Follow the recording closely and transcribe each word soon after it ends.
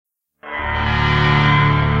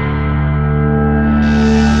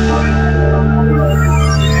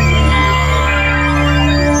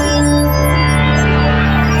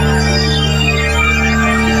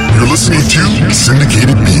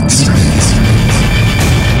Syndicated Beats.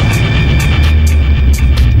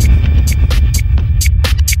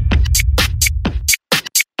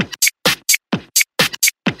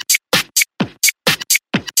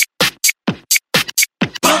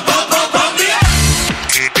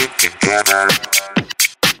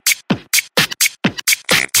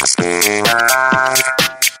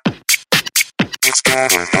 It's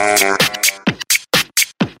getting better.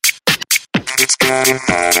 It's getting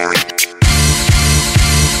better.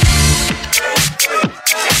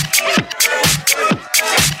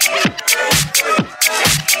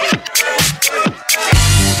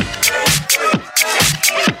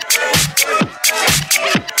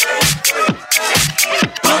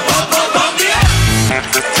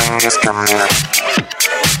 Everything is coming up.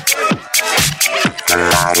 The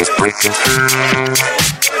light is breaking through.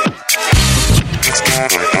 It's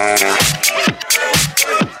getting better.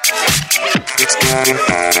 It's getting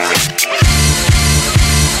better.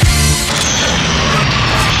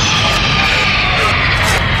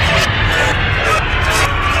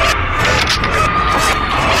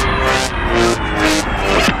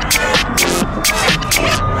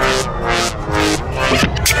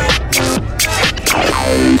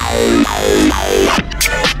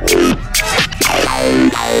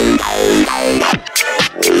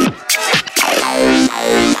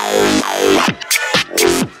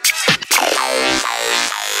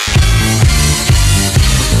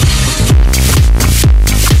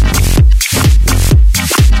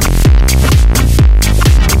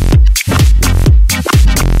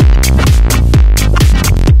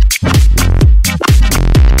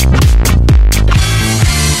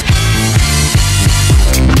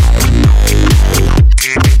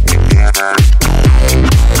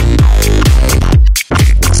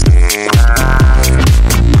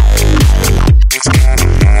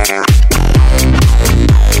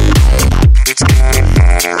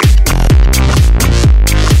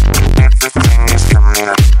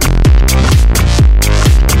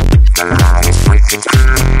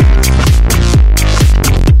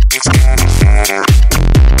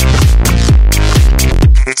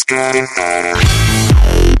 Getting better.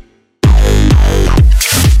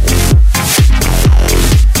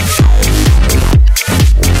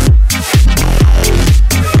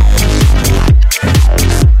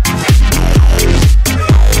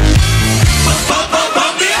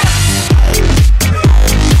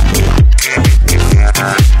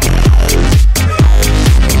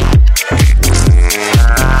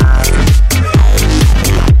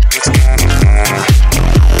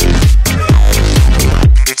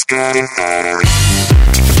 Getting better.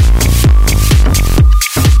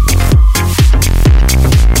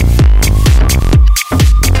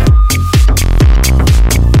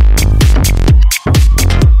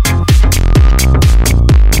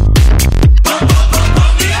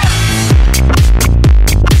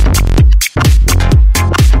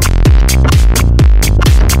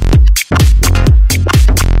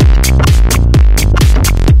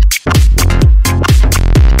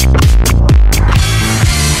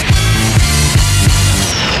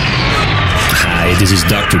 This is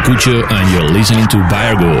Dr. Kucho and you're listening to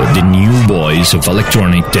Virgo, the new voice of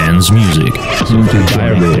electronic dance music. Listening to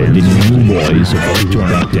Virgo, the new voice of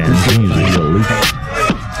electronic dance music.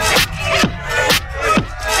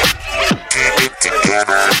 Keep it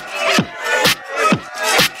together.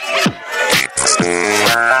 Keep the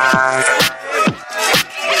spirit alive.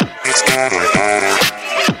 It's getting better.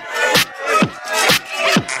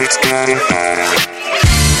 It's getting better.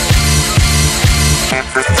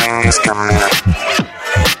 Everything is coming up.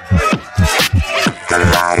 The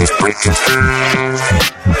light is breaking through.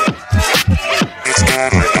 It's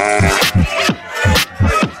getting better.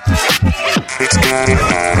 It's getting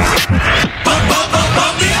better.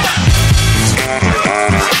 It's getting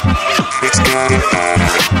better. It's getting better.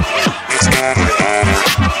 It's getting better.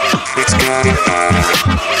 It's getting better. It's getting better.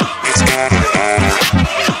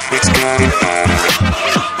 It's getting better.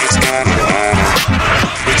 It's getting better.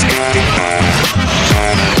 It's getting better.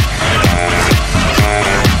 Better.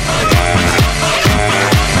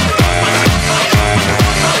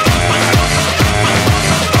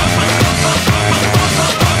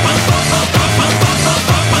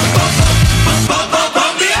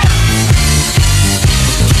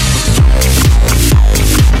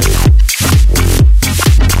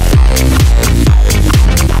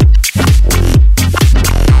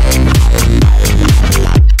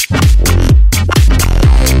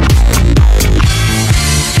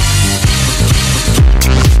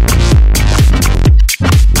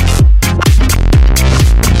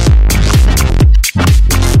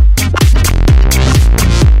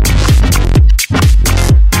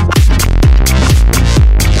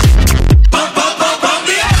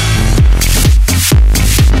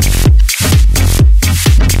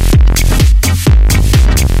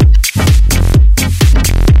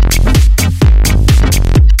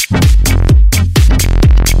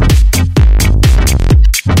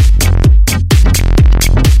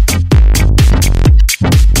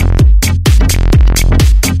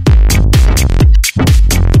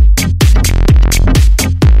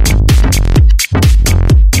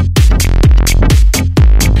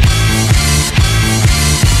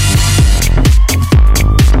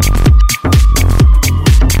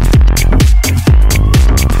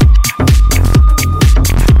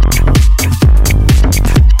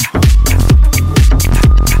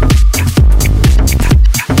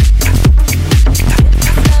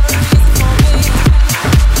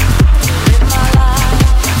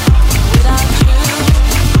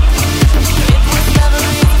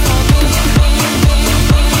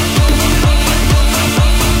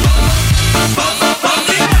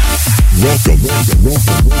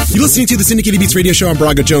 You're listening to the Syndicated Beats radio show. I'm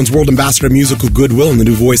Braga Jones, World Ambassador of Musical Goodwill and the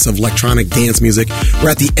new voice of electronic dance music.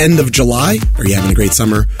 We're at the end of July. Are you having a great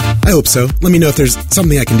summer? I hope so. Let me know if there's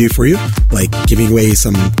something I can do for you, like giving away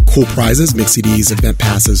some cool prizes, mix CDs, event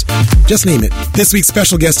passes, just name it. This week's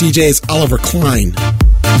special guest DJ is Oliver Klein.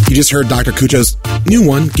 You just heard Dr. Cucho's new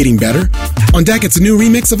one, Getting Better. On deck, it's a new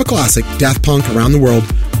remix of a classic, Daft Punk, Around the World.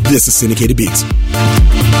 This is Syndicated Beats.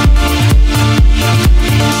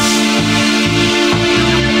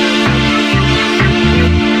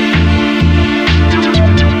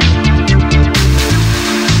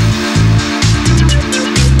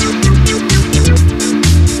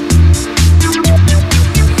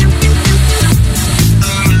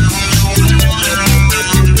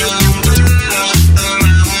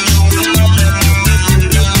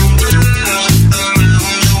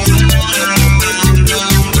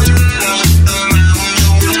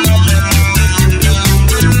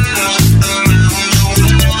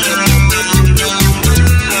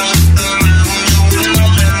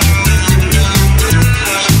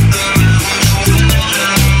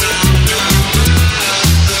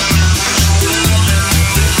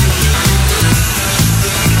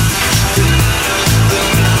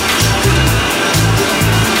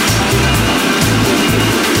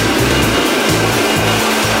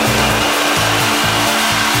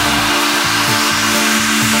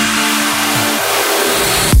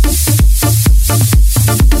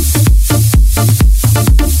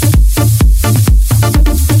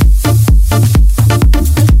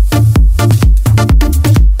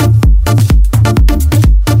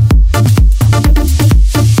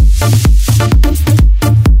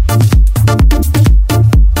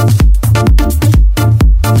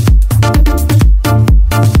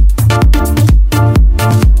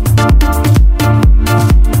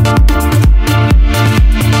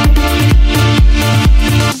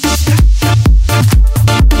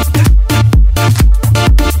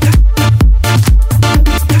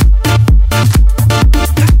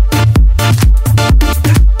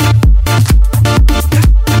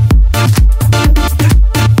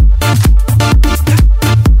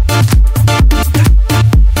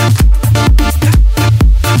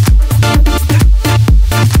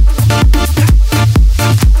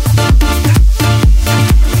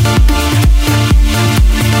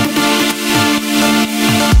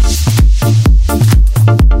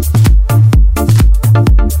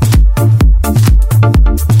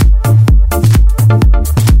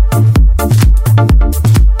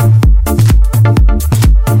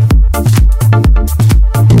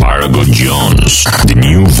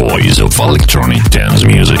 Electronic dance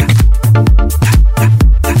music.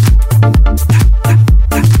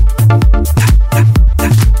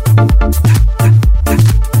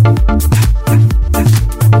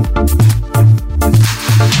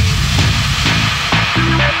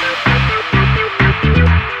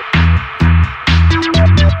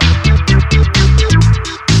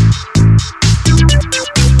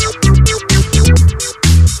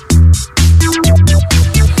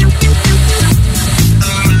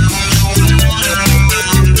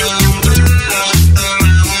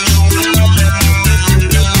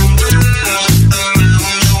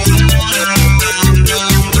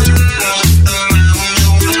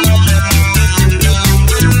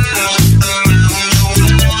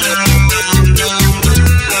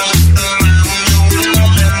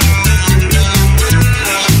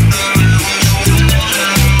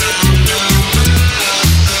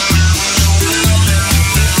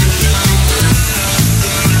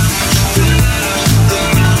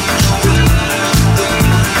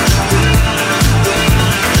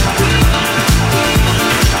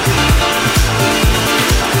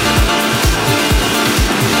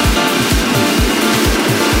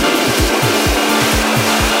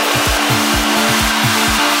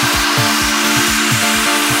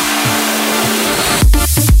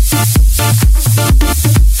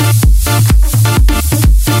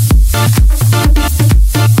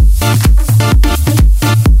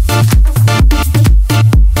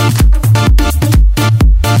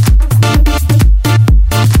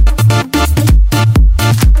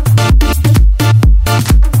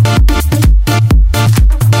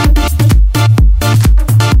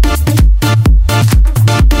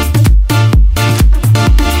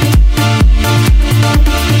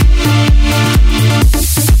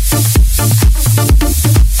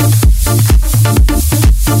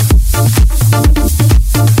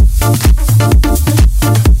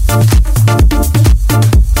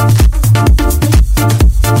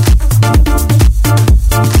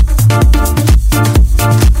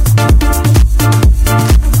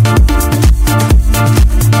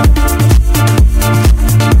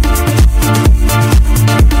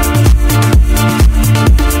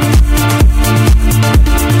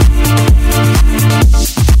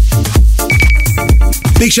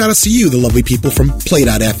 Big shout outs to you, the lovely people from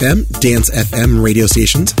Play.fm, Dance FM radio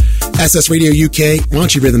stations, SS Radio UK,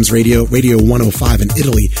 Raunchy Rhythms Radio, Radio 105 in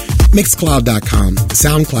Italy, Mixcloud.com,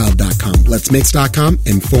 Soundcloud.com, Let'sMix.com,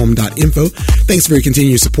 and Forum.info. Thanks for your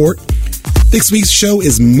continued support. This week's show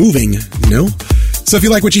is moving, So if you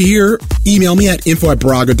like what you hear, email me at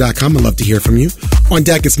info@barago.com. I'd love to hear from you. On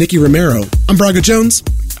deck, it's Nicky Romero. I'm Braga Jones.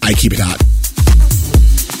 I keep it hot.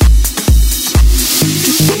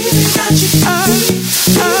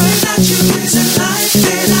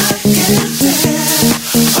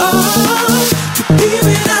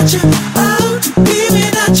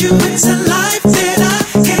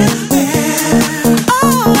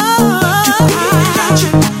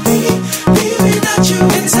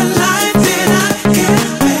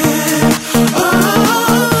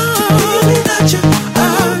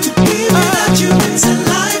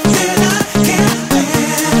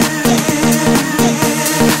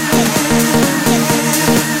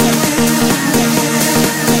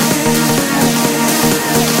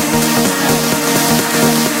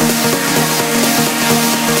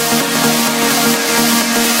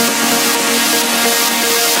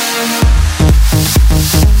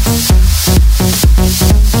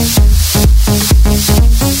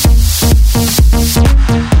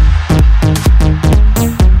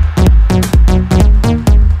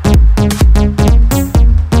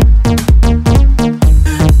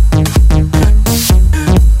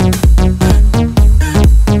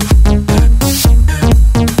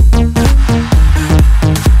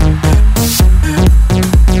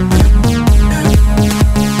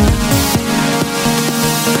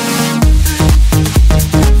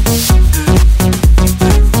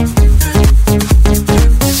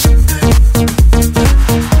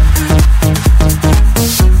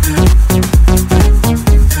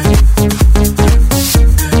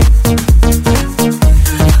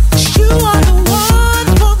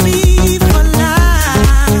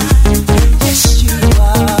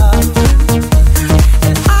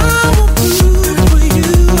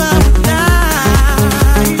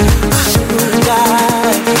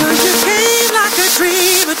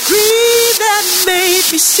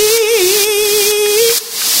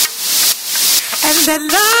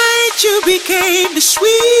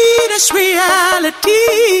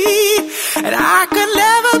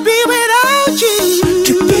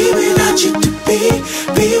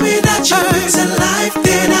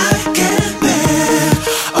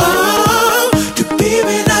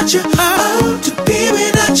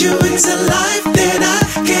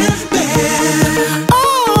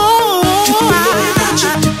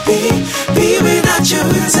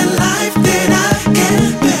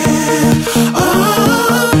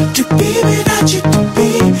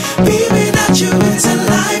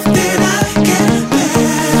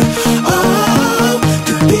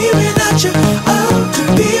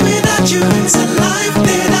 Life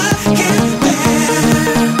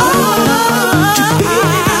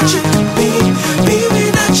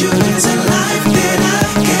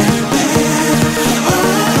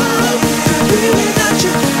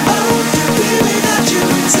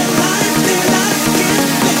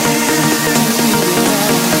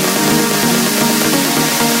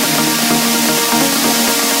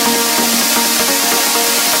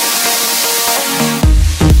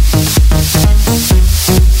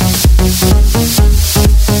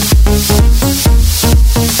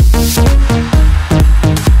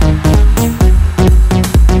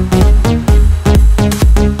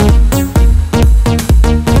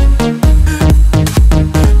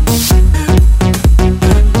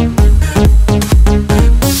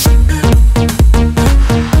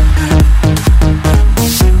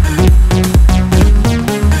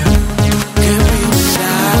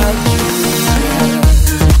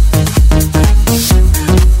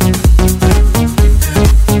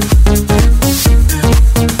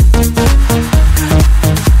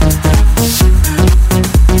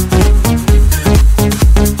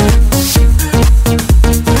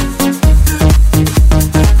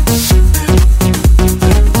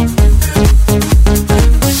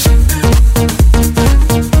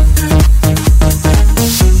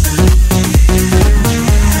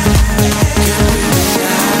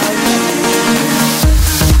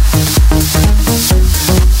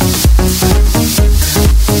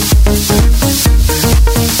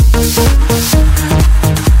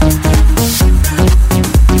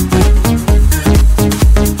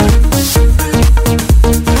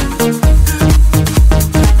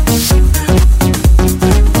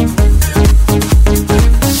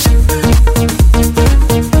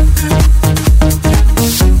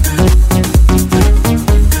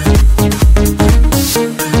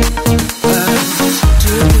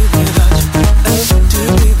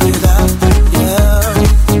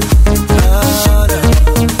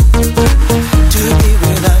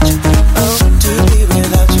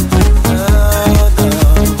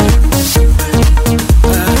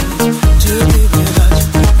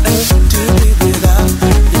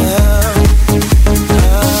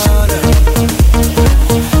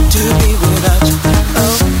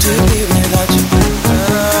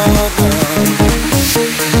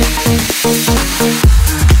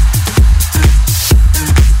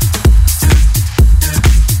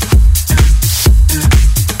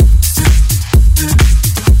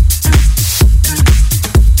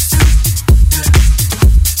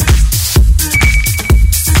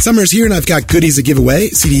Summer's here and I've got goodies to give away.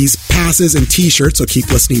 CDs, passes, and t-shirts, so keep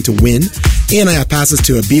listening to win. And I have passes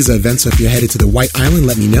to a Ibiza event, so if you're headed to the White Island,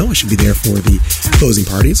 let me know. I should be there for the closing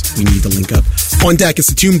parties. We need to link up. On deck is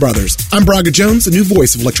the Toon Brothers. I'm Braga Jones, the new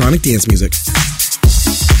voice of electronic dance music.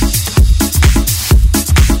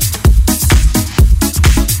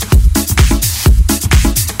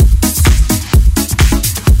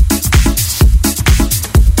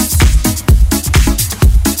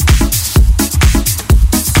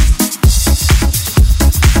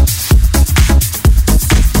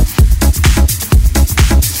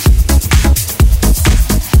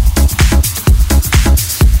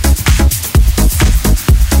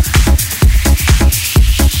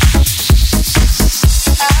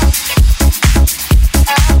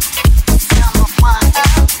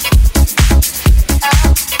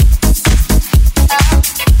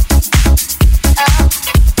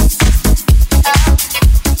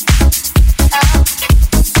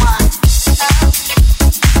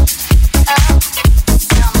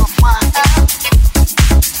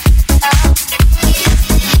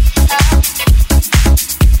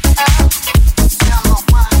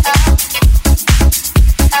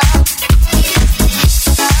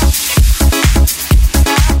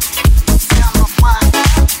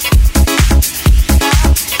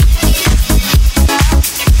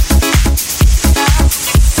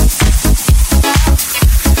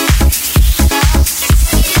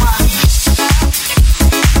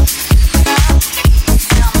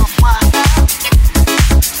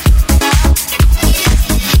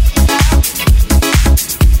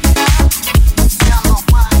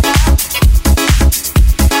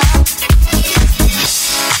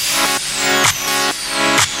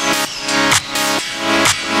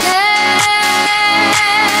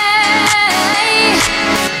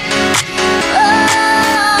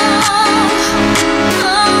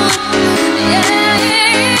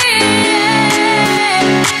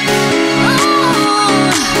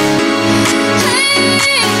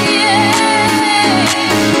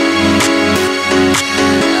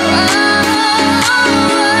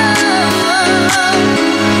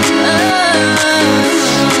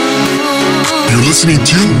 Listening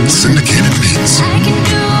to Syndicated Beats. I can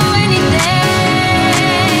do anything,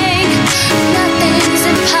 nothing's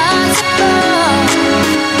impossible.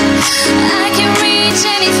 I can reach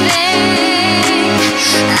anything,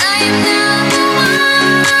 I am number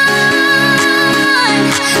one.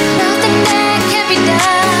 Nothing that can be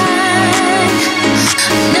done,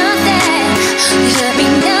 nothing, let me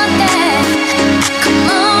nothing. Come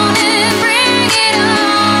on and bring it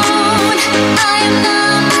on. I am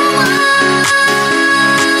number one.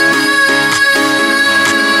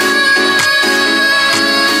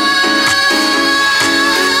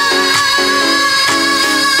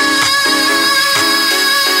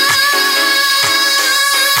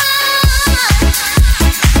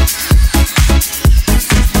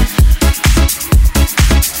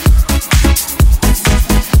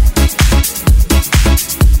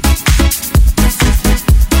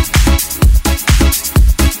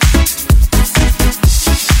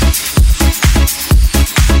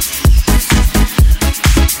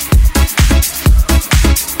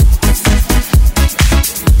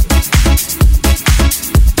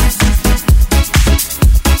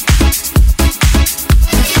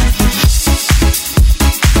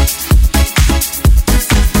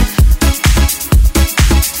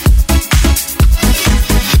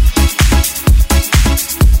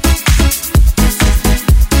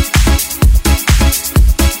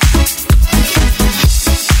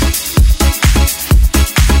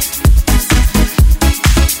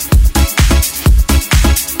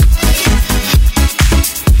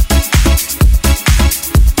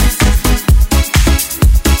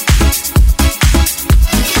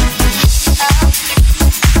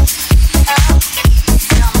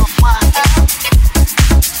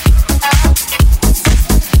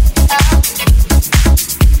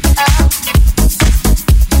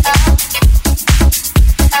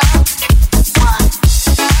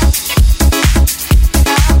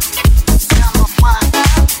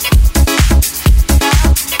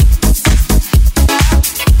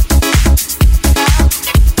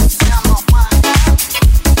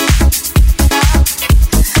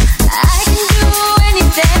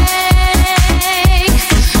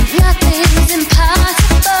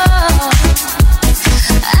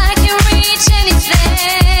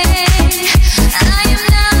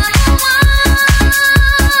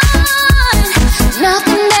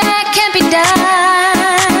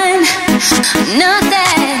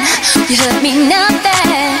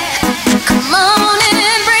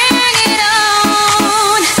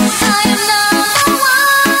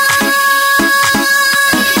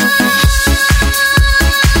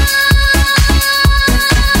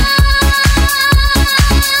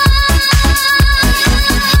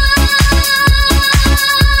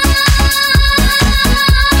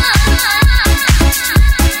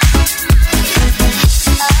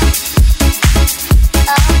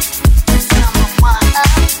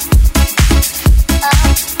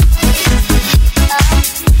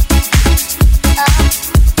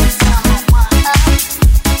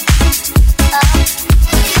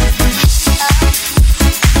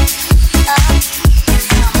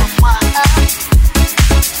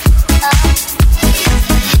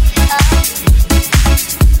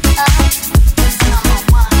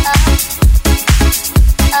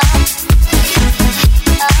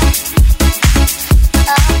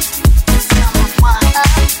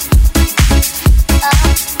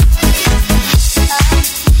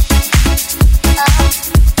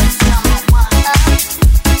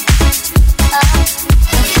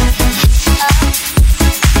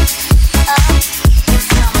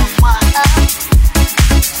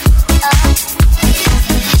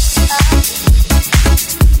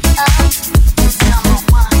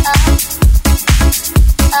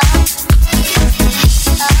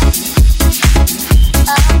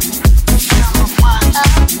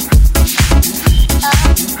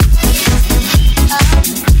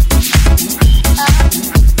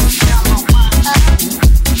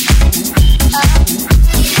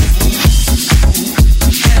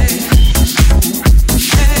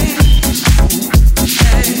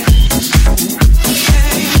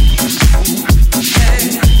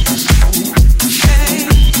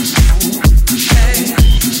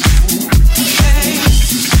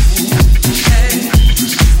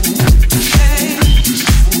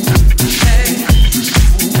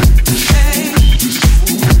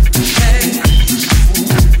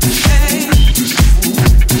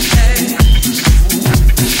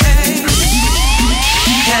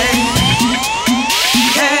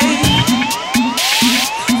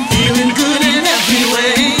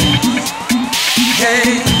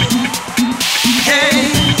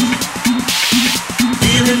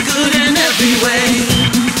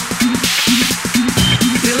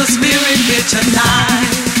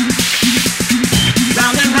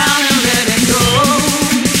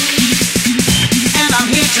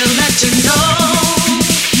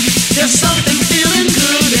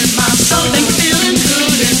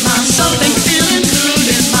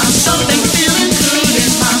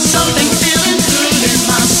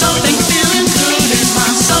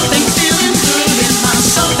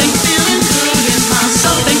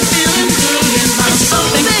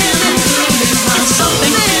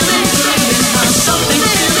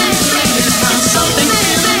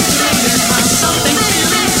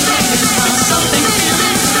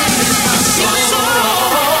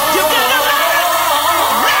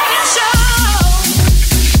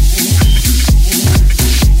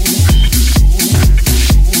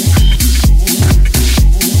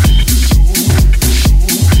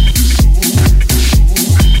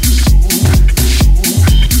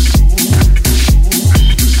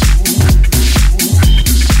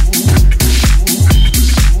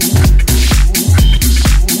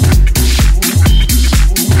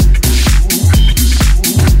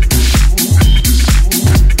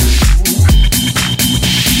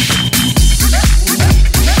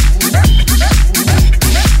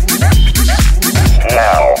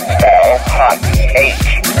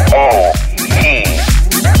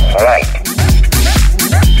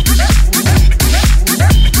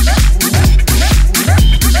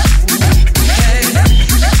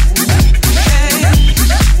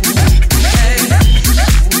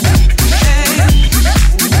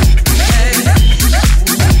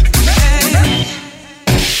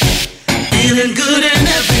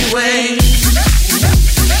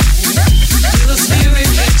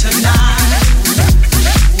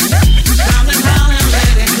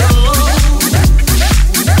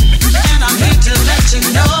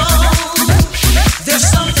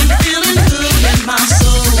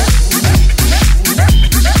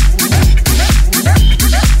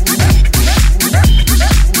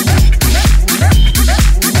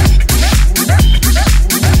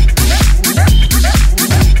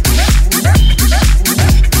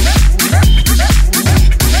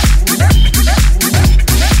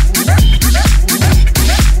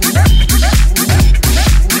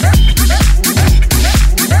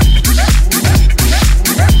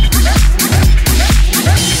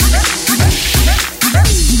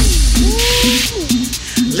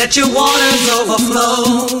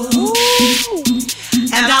 overflow.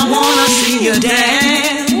 And I wanna see you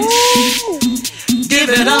dance. Give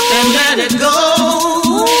it up and let it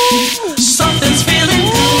go. Something's feeling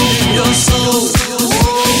good in your soul.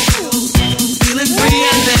 Feeling free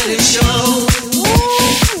and let it show.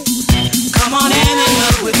 Come on in and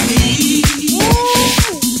love with me.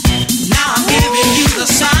 Now I'm giving you the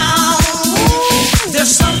sound.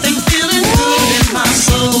 There's something feeling good in my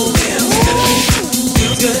soul. Feels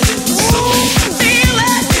good in my soul. Feel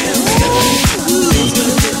it. Feels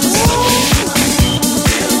good in my soul.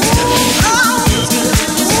 Feels good in my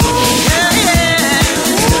soul. Yeah, yeah.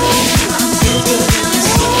 Feels good in my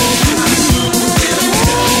soul.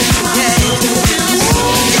 Yeah, feels good in my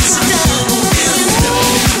soul. Yes, it does. Feeling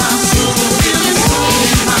good in my soul. Feeling good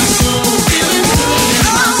in my soul. Feeling good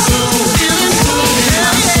in my soul. Feeling good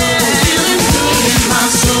in my soul. Feeling good in my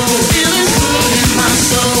soul. Feeling good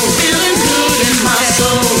in my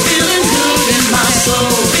soul. Feeling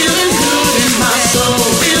good in my soul.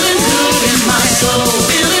 Feeling good in my soul.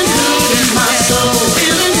 Feeling good in my soul. Feeling good in my soul.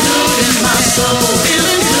 Feeling good in my soul. Feeling good in my soul.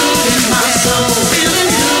 Feeling good in my soul. Feeling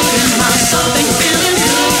good in my something. Feeling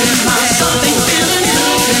good in my something. Feeling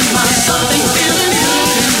good in my something. Feeling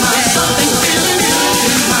good in my something. Feeling good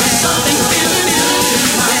in my something. Feeling good in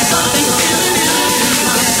my something. Feeling good in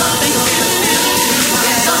my something.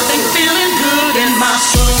 Something feeling good in my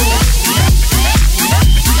soul.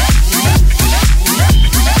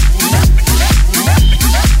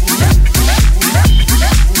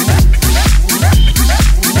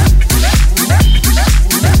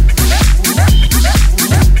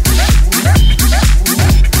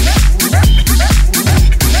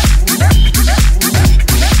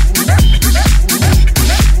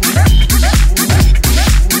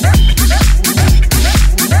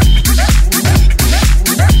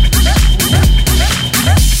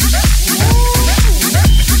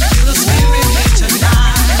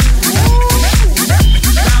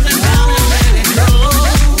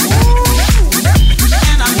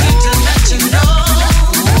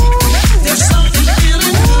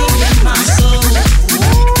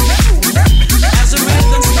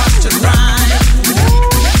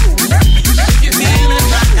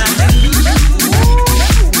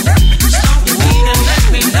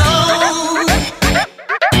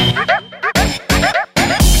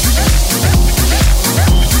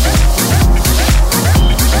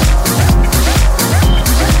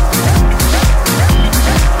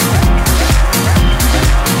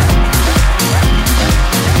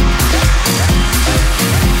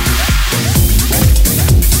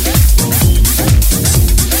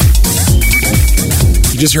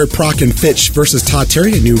 Just heard Proc and Fitch versus Todd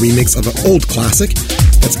Terry, a new remix of an old classic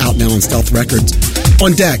that's out now on Stealth Records.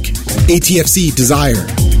 On deck, ATFC Desire.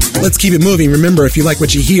 Let's keep it moving. Remember, if you like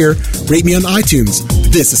what you hear, rate me on iTunes.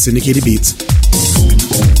 This is Syndicated Beats.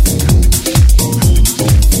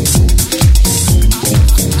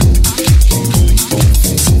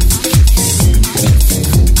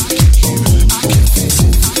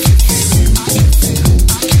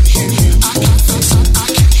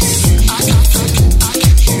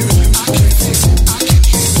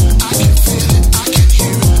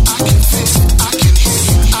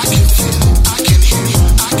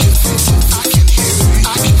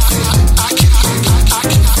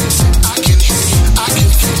 I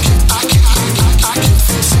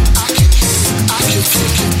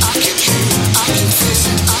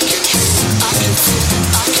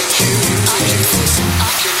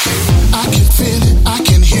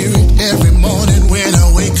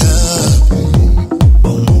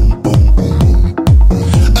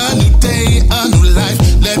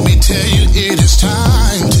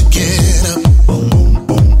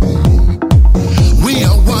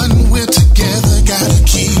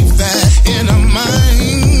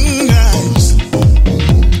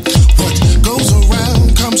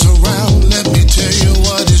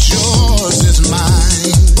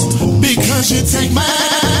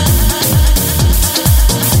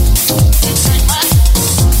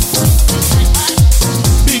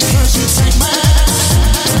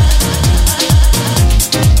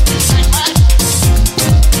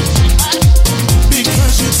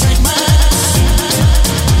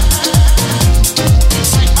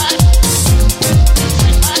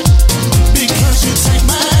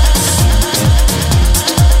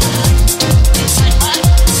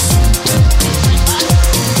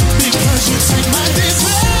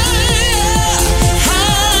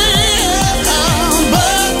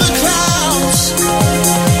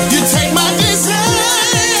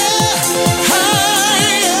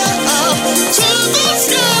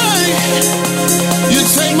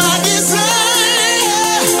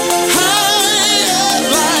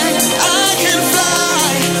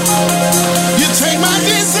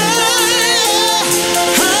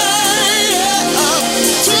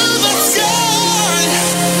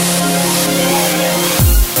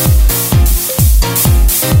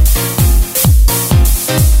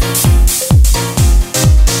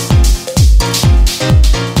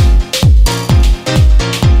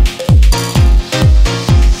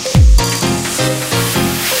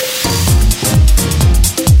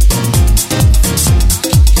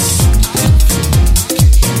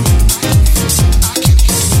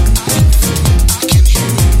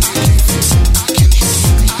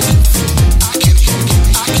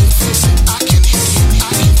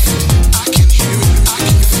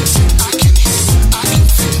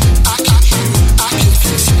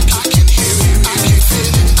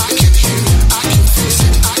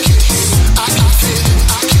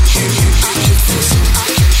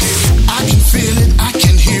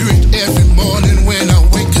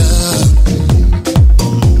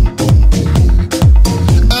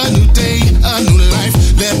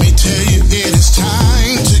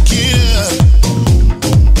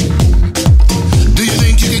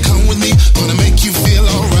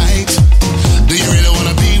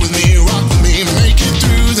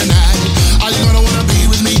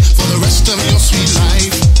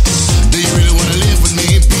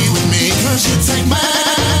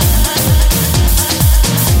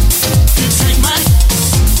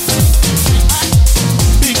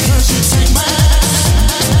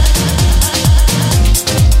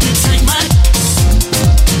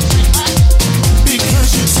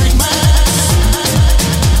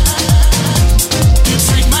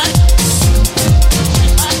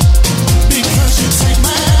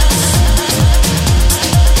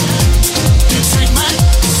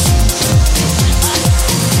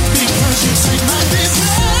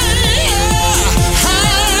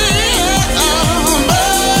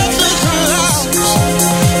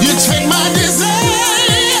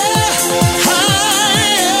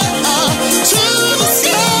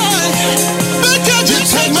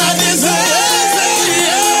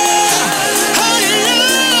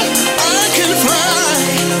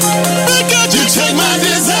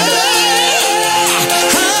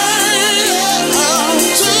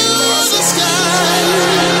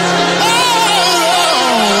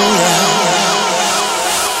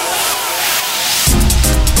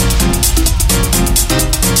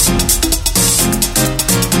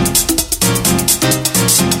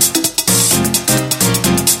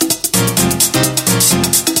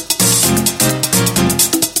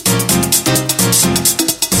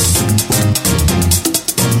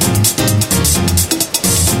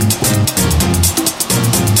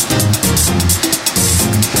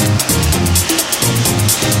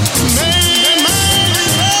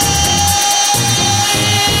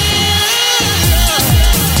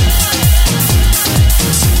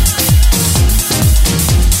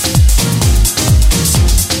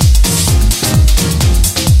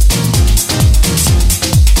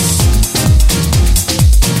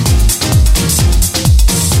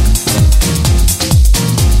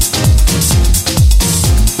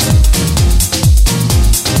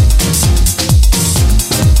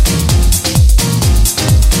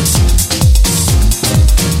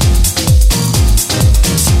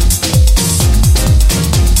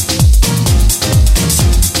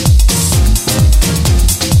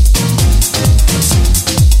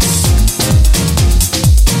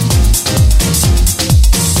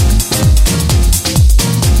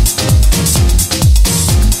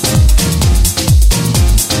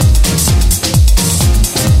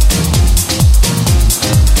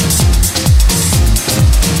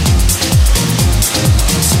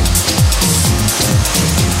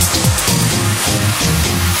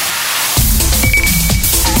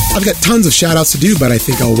I've got tons of shout outs to do, but I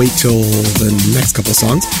think I'll wait till the next couple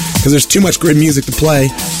songs because there's too much great music to play.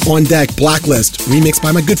 On deck, Blacklist, remixed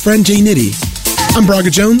by my good friend Jay Nitty. I'm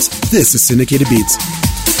Braga Jones. This is Syndicated Beats.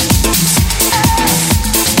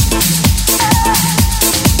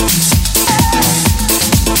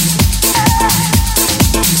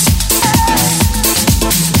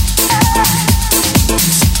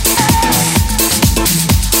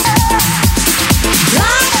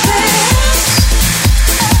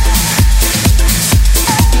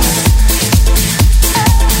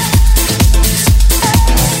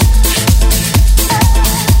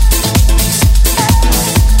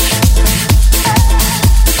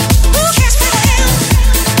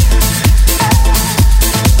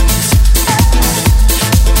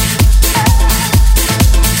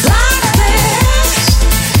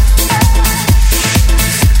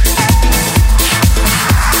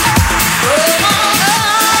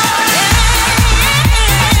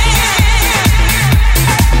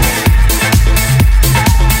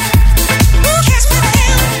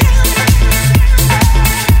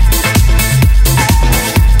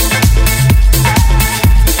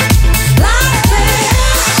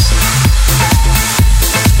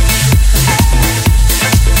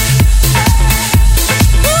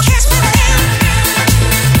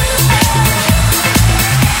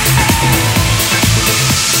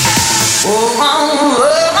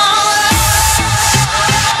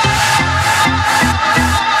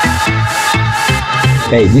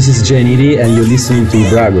 Hey, this is Jay Nitty and you're listening to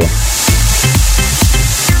Braga.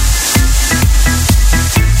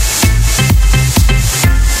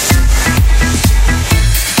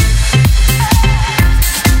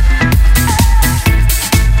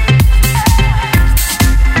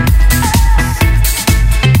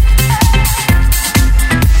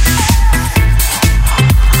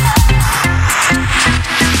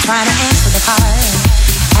 Trying to answer the call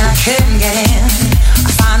and I couldn't get in.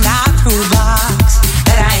 I found out through blogs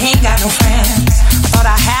that I ain't got no friends. I thought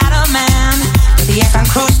I had a man, but the FM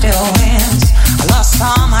crew still wins. I lost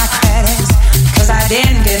all my credits cause I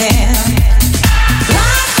didn't get in.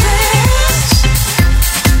 Like this,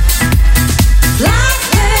 like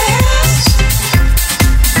this,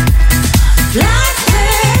 like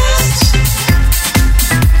this,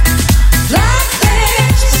 like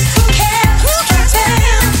this. Who cares? Who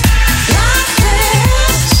cares? Like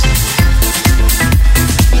this,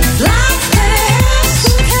 like this.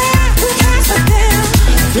 Who cares? Who cares for them?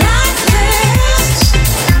 Like this, like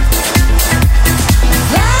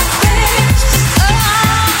this. Oh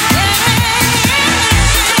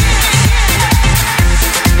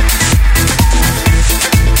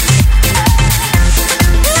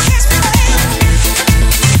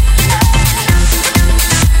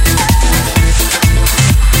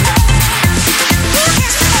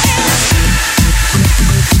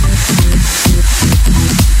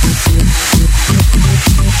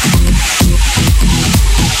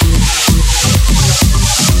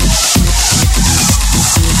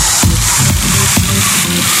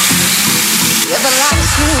If the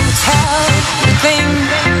lies you tell, the thing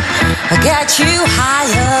will get you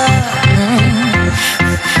higher.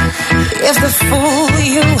 If the fool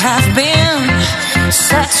you have been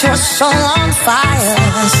sets your soul on fire,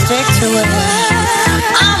 then stick to it.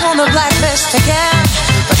 I'm on the blacklist again,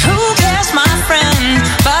 but who cares, my friend?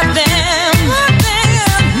 But them,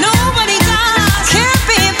 nobody does. Can't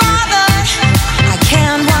be bothered. I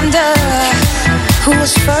can't wonder who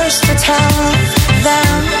was first to tell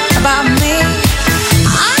them about me.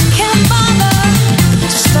 I can't bother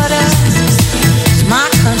to stutter, 'cause my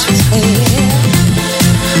country's clear.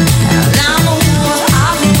 And now I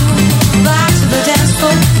move back to the dance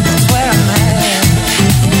floor. That's where I'm at.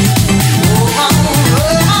 Oh, oh,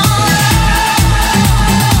 oh, oh.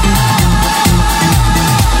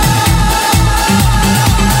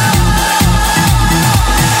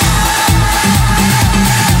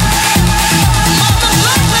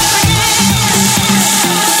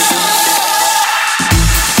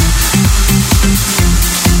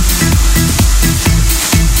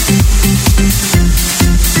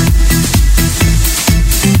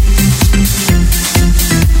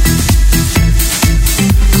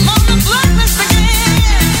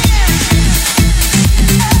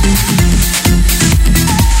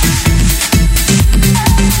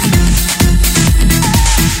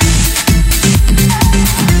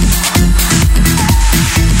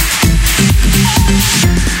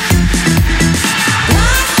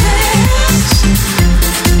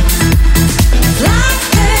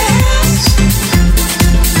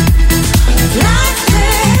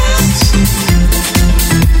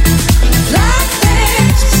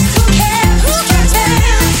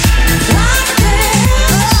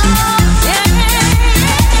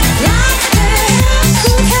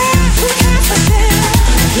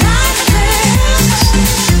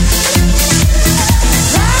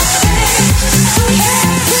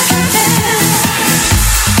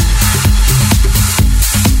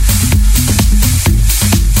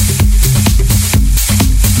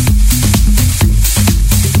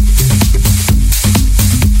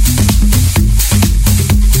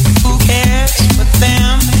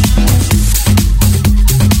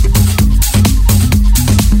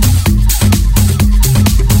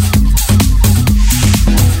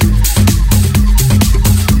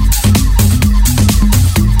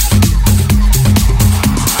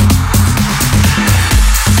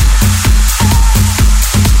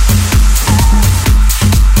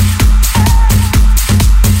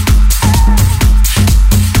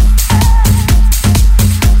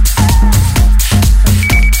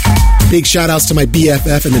 Big shout outs to my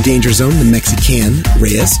BFF in the Danger Zone, the Mexican,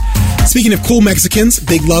 Reyes. Speaking of cool Mexicans,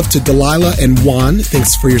 big love to Delilah and Juan.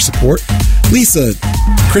 Thanks for your support. Lisa,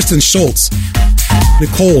 Kristen Schultz,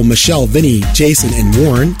 Nicole, Michelle, Vinny, Jason, and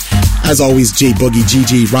Warren. As always, J Boogie,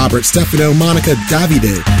 Gigi, Robert, Stefano, Monica,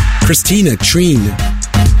 Davide, Christina, Treen,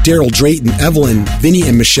 Daryl Drayton, Evelyn, Vinny,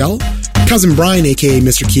 and Michelle. Cousin Brian, aka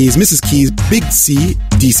Mr. Keys, Mrs. Keys, Big C,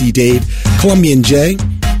 DC Dave, Colombian J,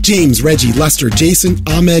 James, Reggie, Lester, Jason,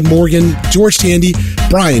 Ahmed, Morgan, George Tandy,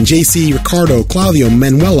 Brian, JC, Ricardo, Claudio,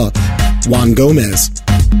 Manuela, Juan Gomez,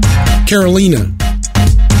 Carolina,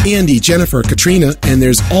 Andy, Jennifer, Katrina, and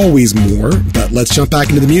there's always more, but let's jump back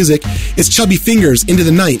into the music. It's Chubby Fingers, Into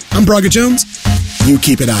the Night. I'm Braga Jones. You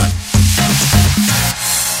keep it on.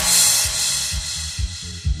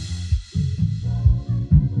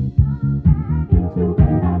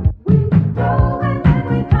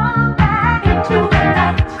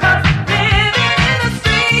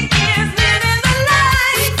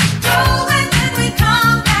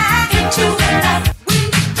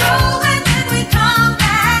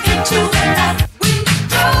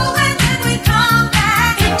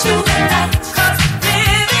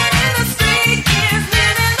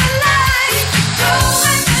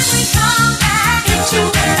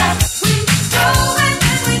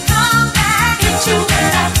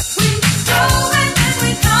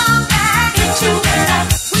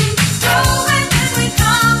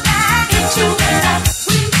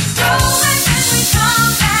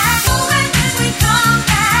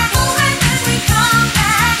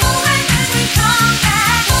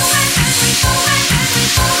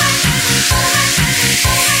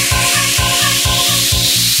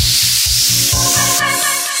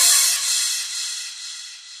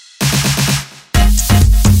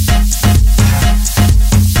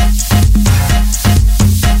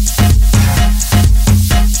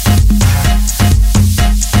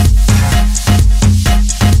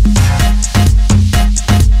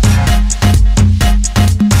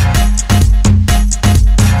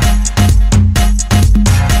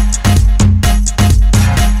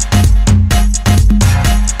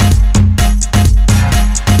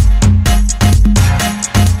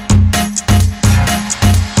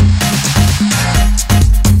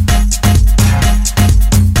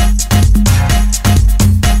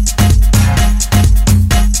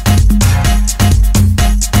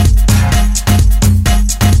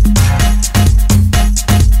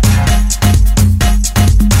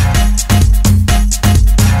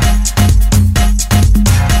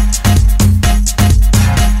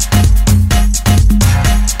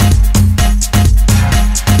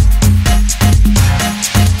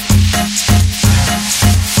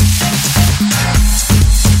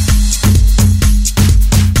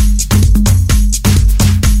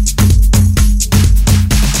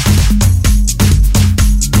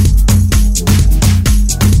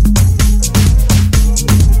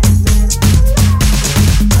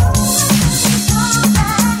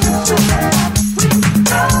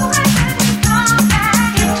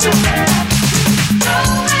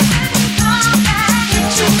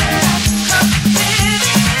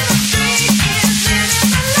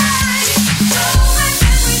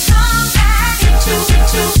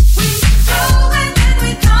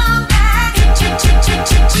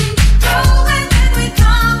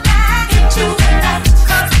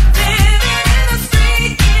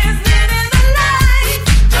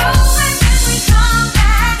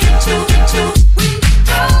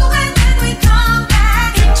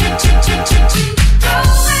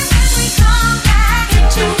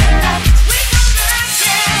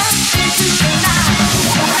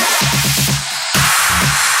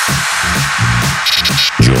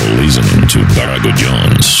 to Braga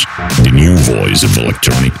Jones, the new voice of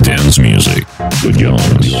electronic dance music. Braga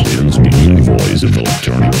Jones, the new voice of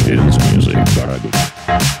electronic dance music.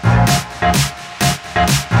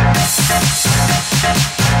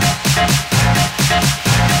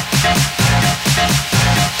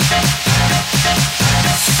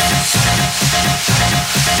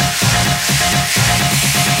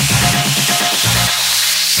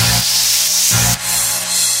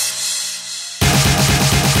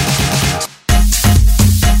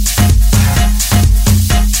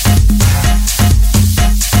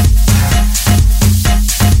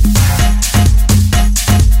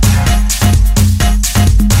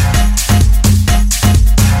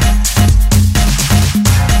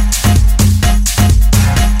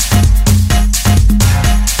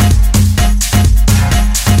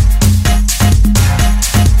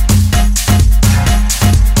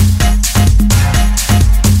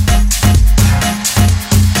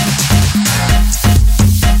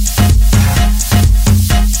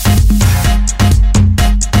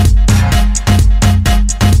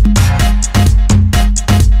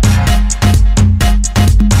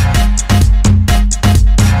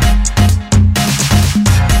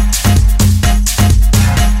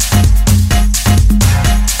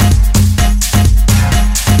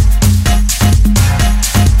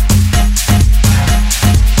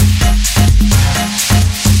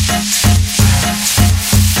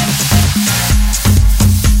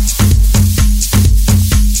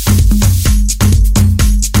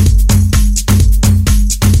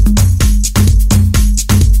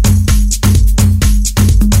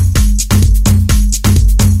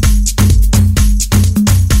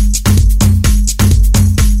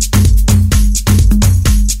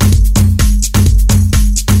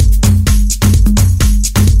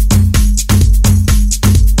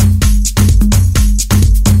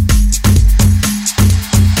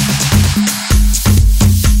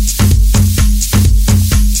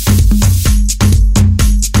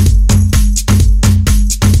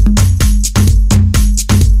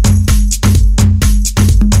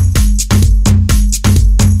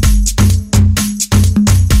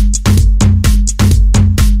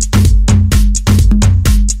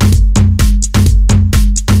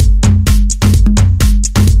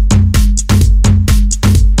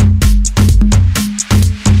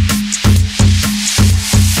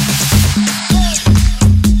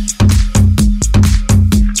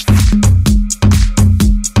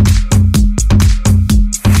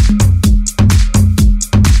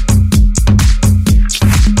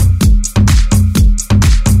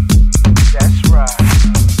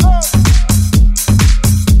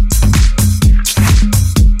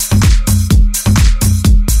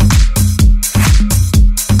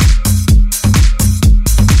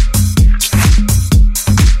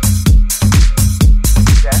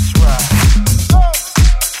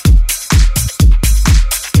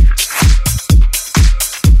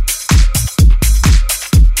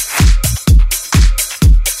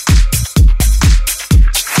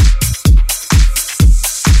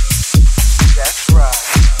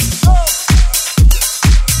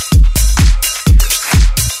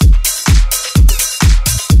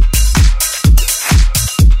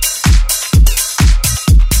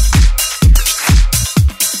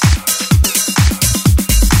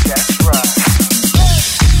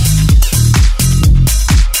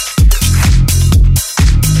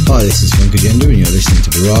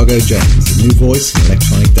 Virago Jones, the new voice in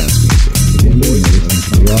electronic dance music.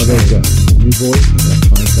 Virago Jones, the new voice in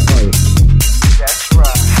electronic dance music. That's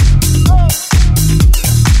right.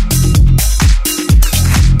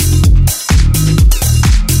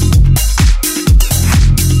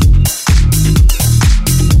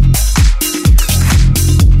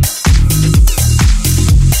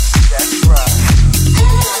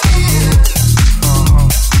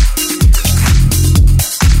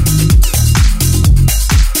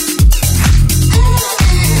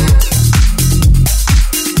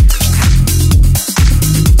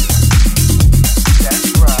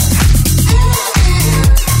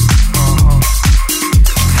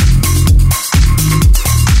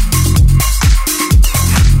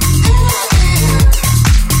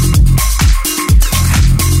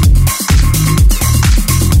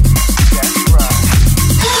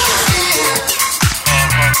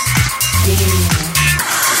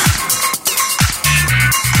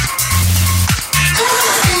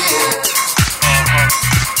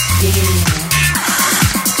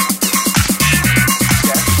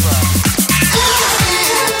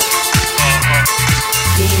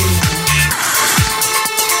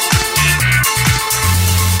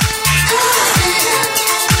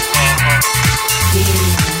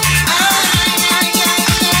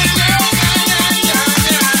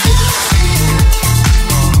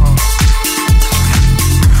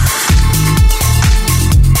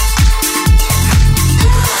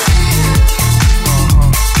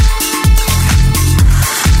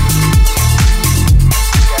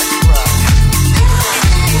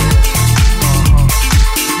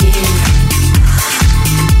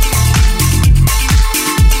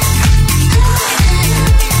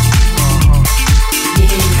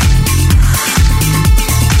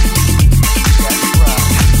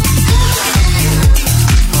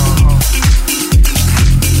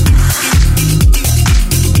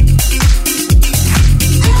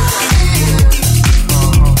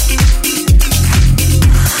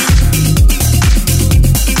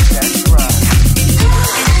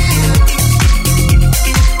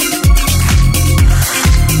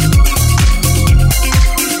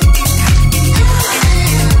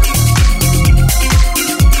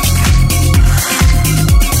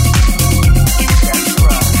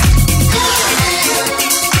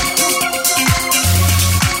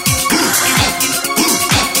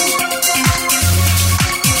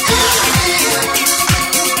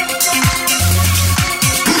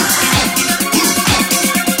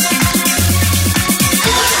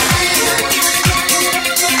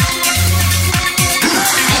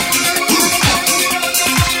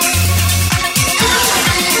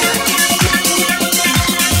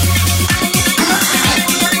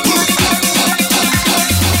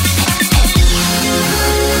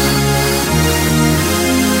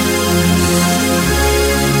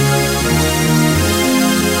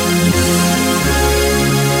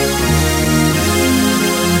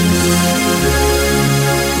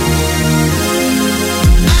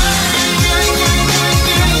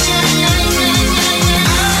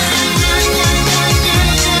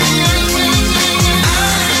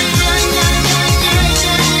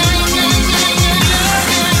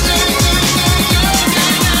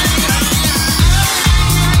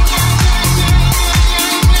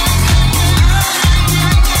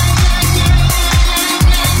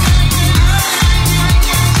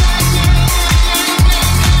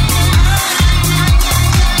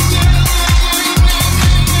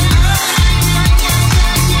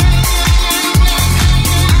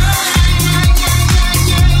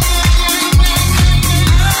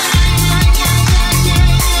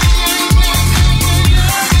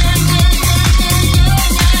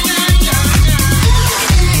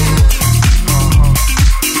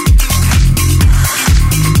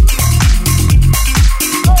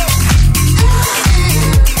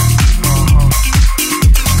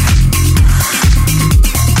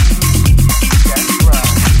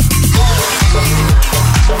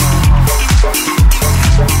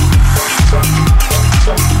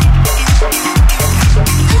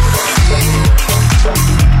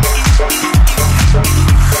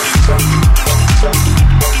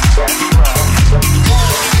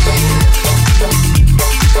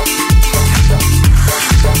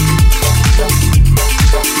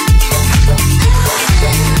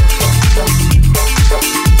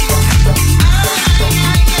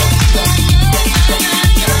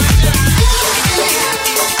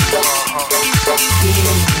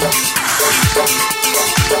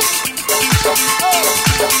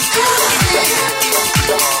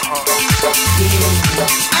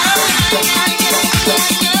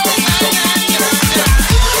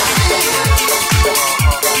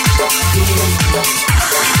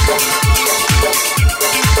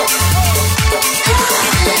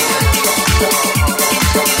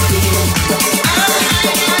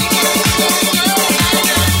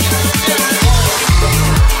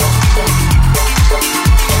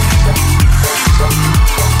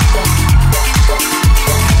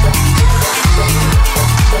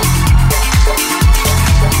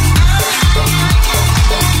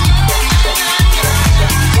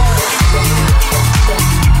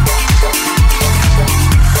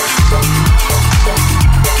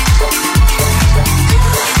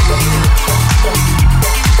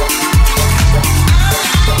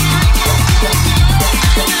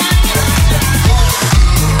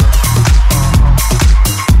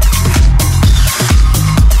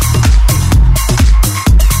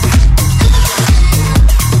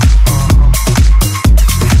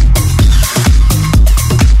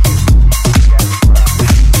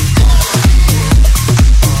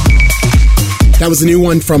 That was the new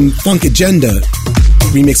one from Funk Agenda,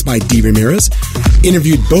 remixed by D. Ramirez.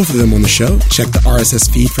 Interviewed both of them on the show. Check the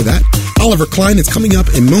RSS feed for that. Oliver Klein is coming up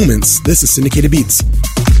in moments. This is Syndicated Beats.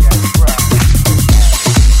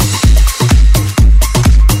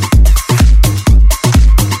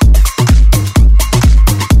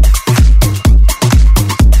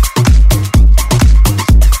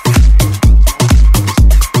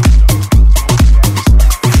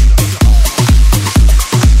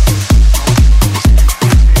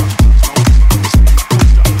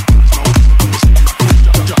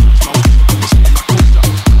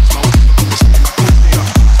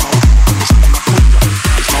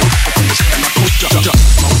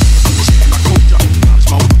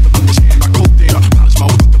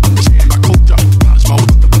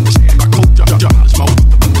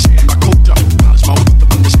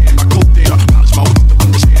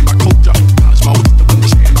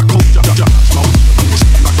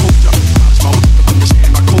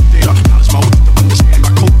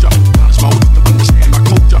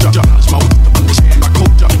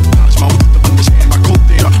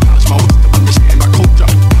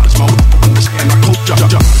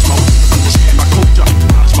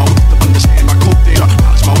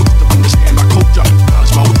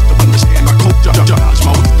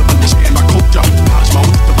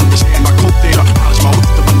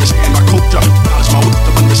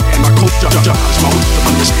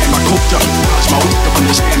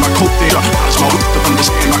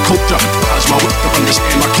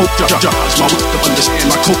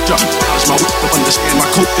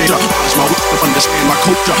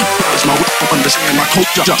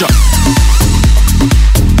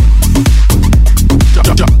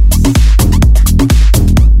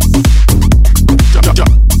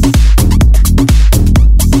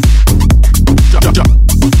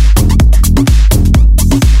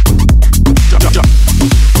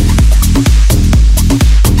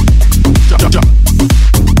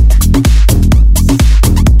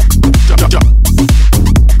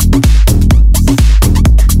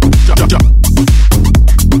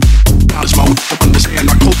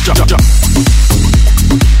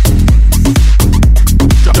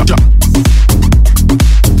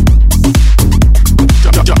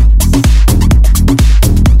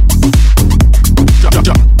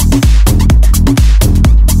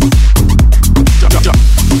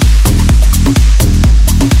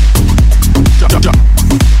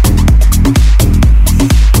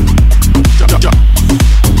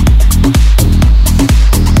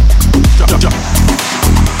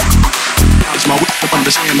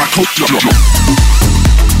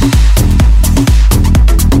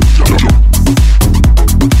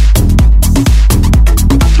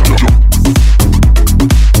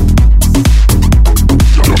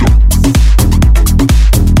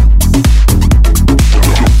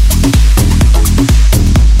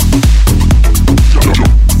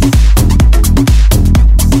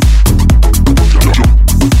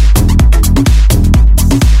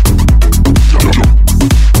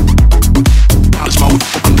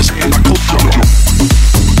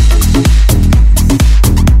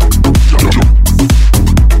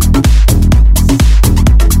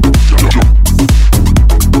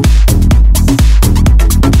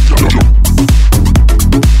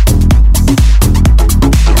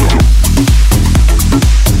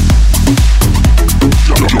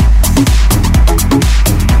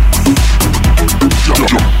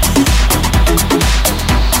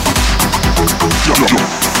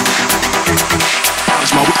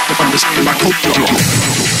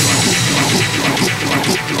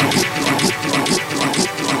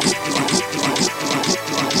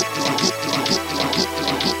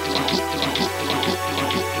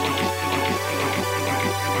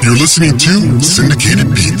 You're listening to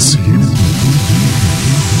Syndicated Beats.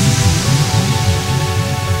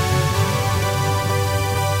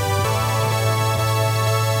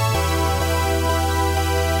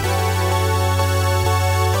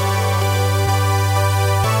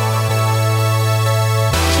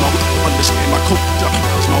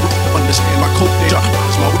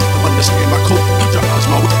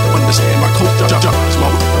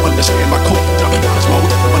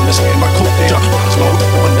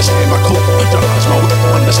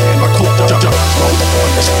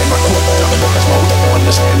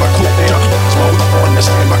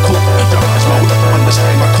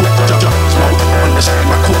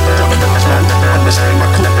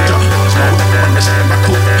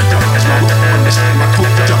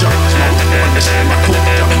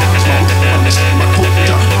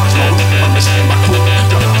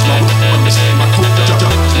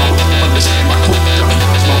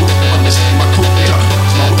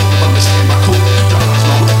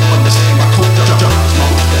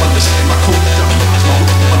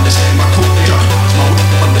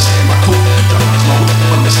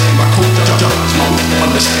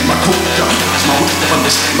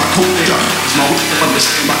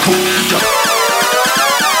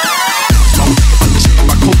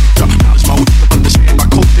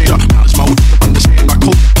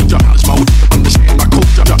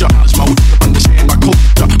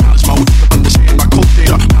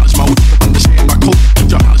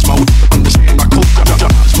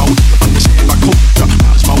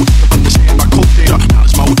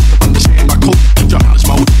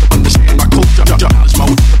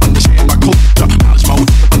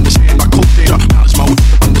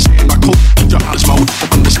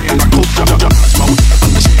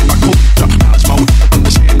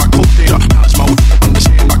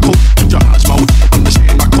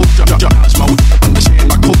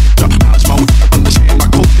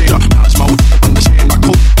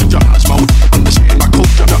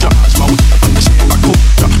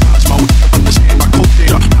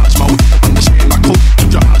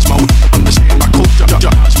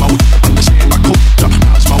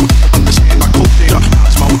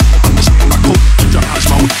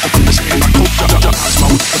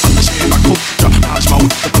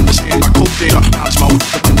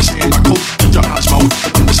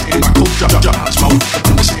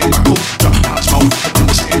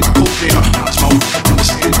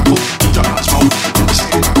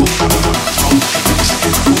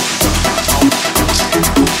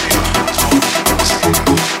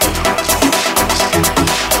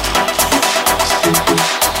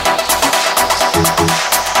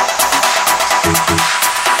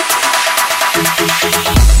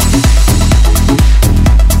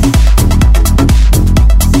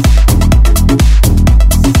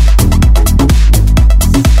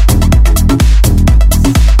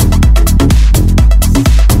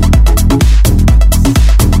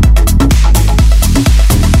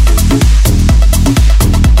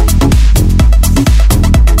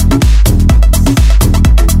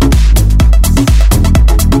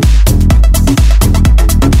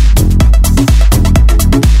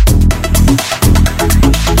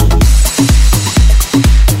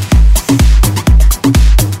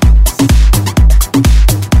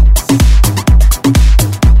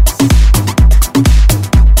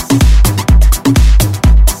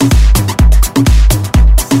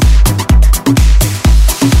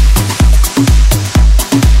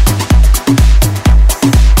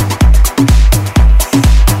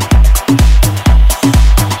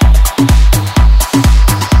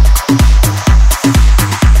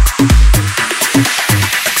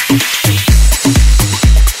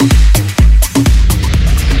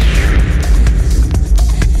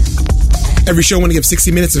 Every show I want to give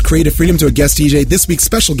 60 minutes of creative freedom to a guest DJ. This week's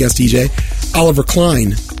special guest DJ, Oliver Klein.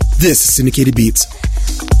 This is Syndicated Beats.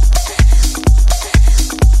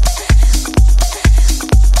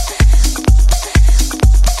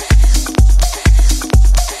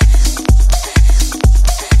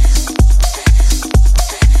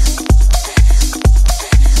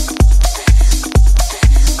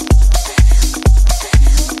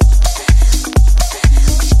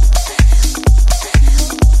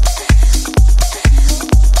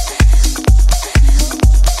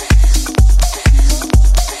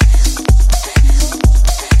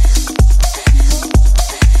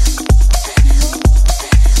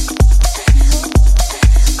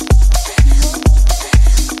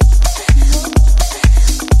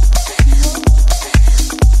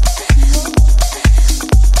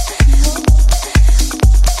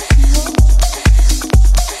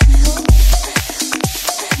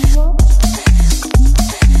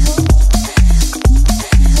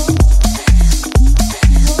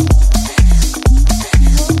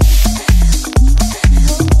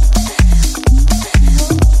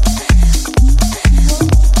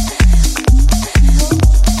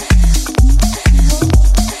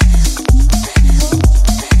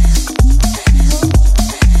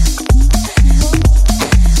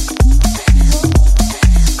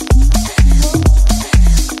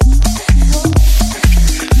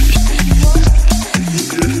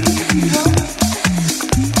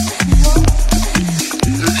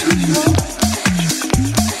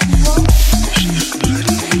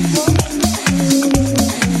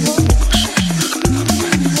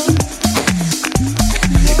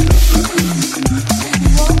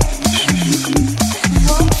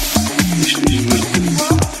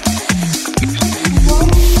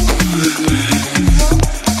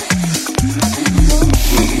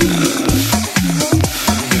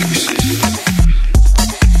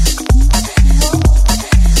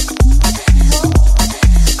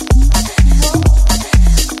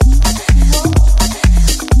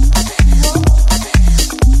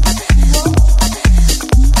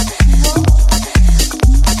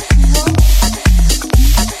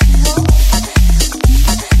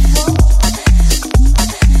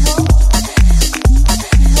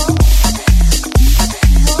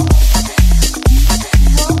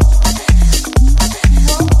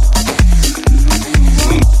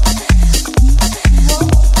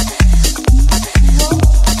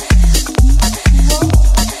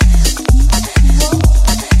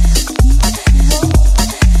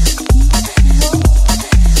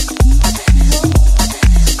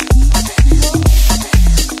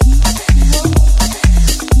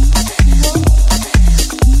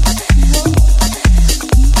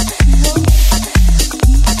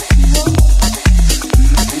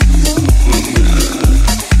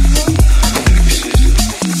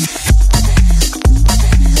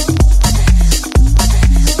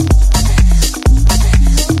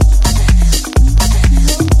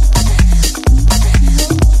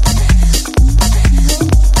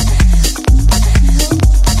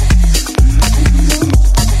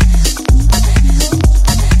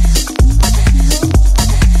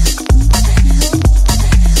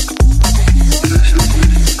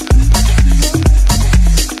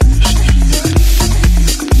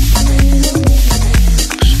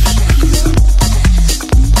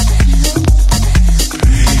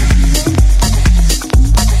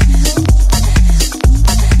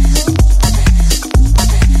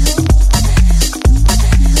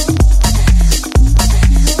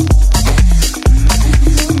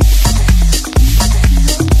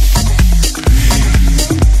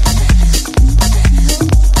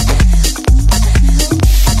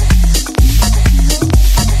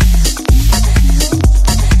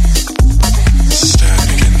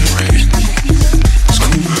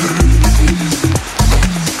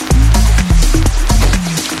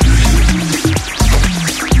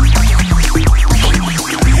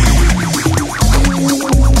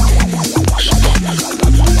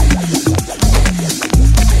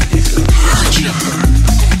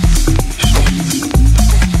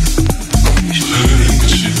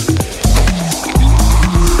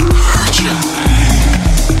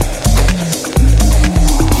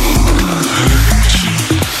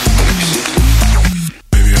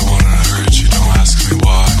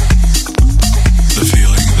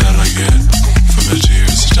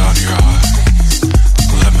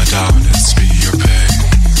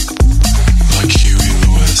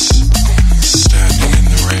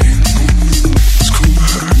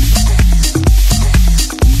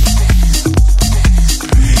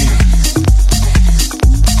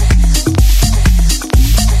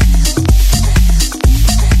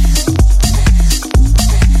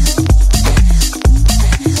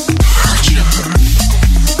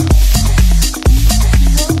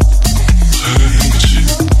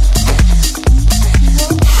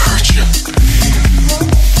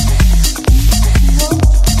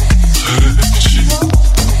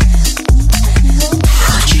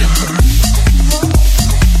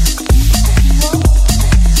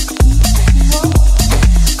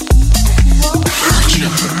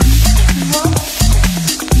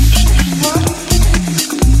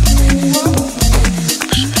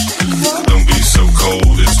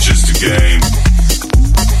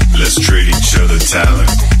 talent,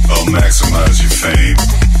 I'll maximize your fame.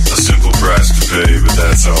 A simple price to pay, but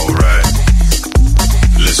that's alright.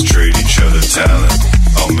 Let's trade each other talent,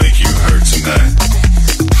 I'll make you hurt tonight.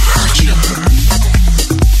 Hurt you.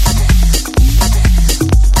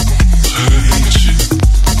 Hurt you.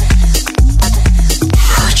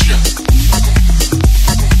 Hurt you. Hurt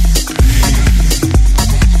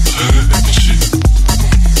you.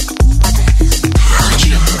 Hurt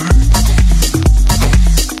you.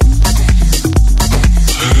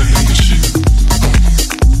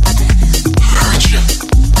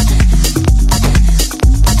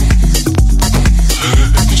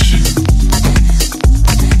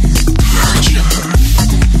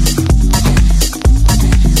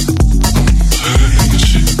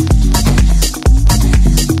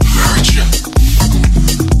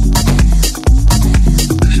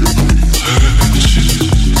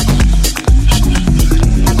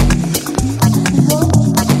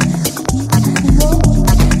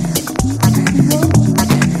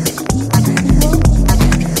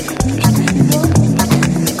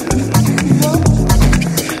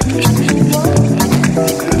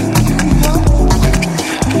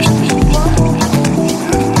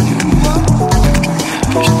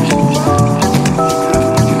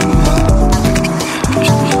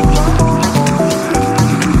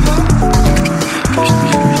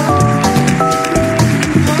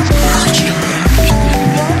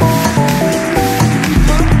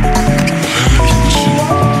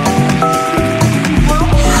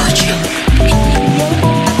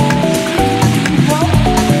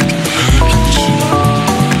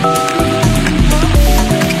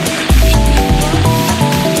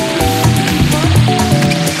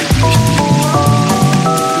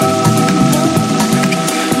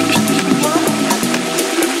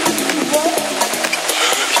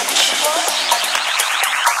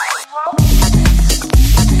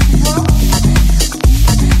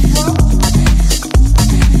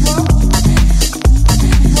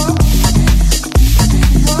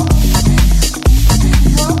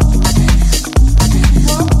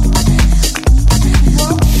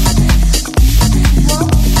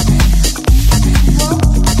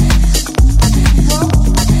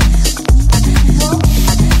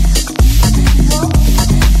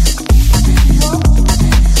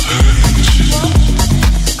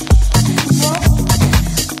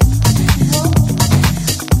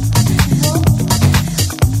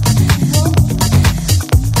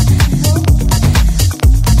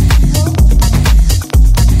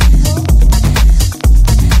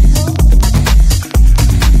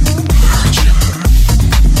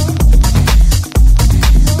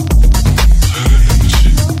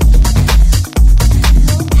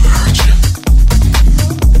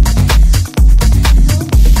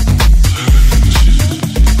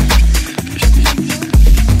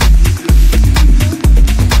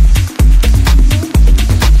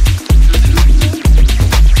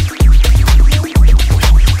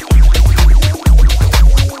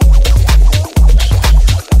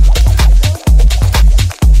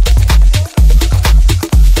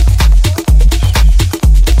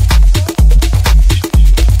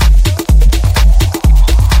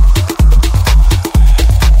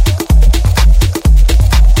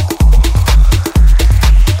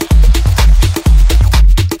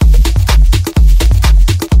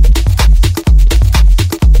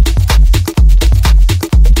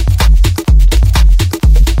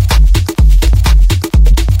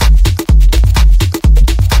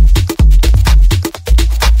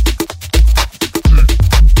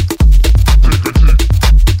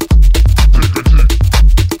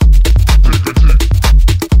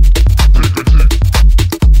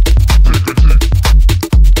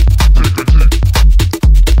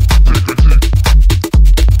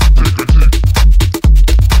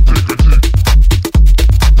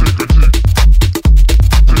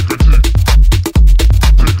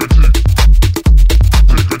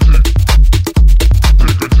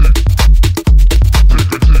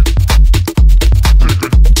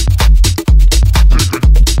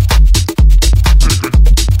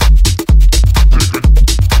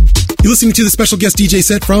 You're listening to the special guest DJ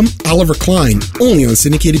set from Oliver Klein, only on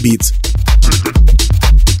Syndicated Beats.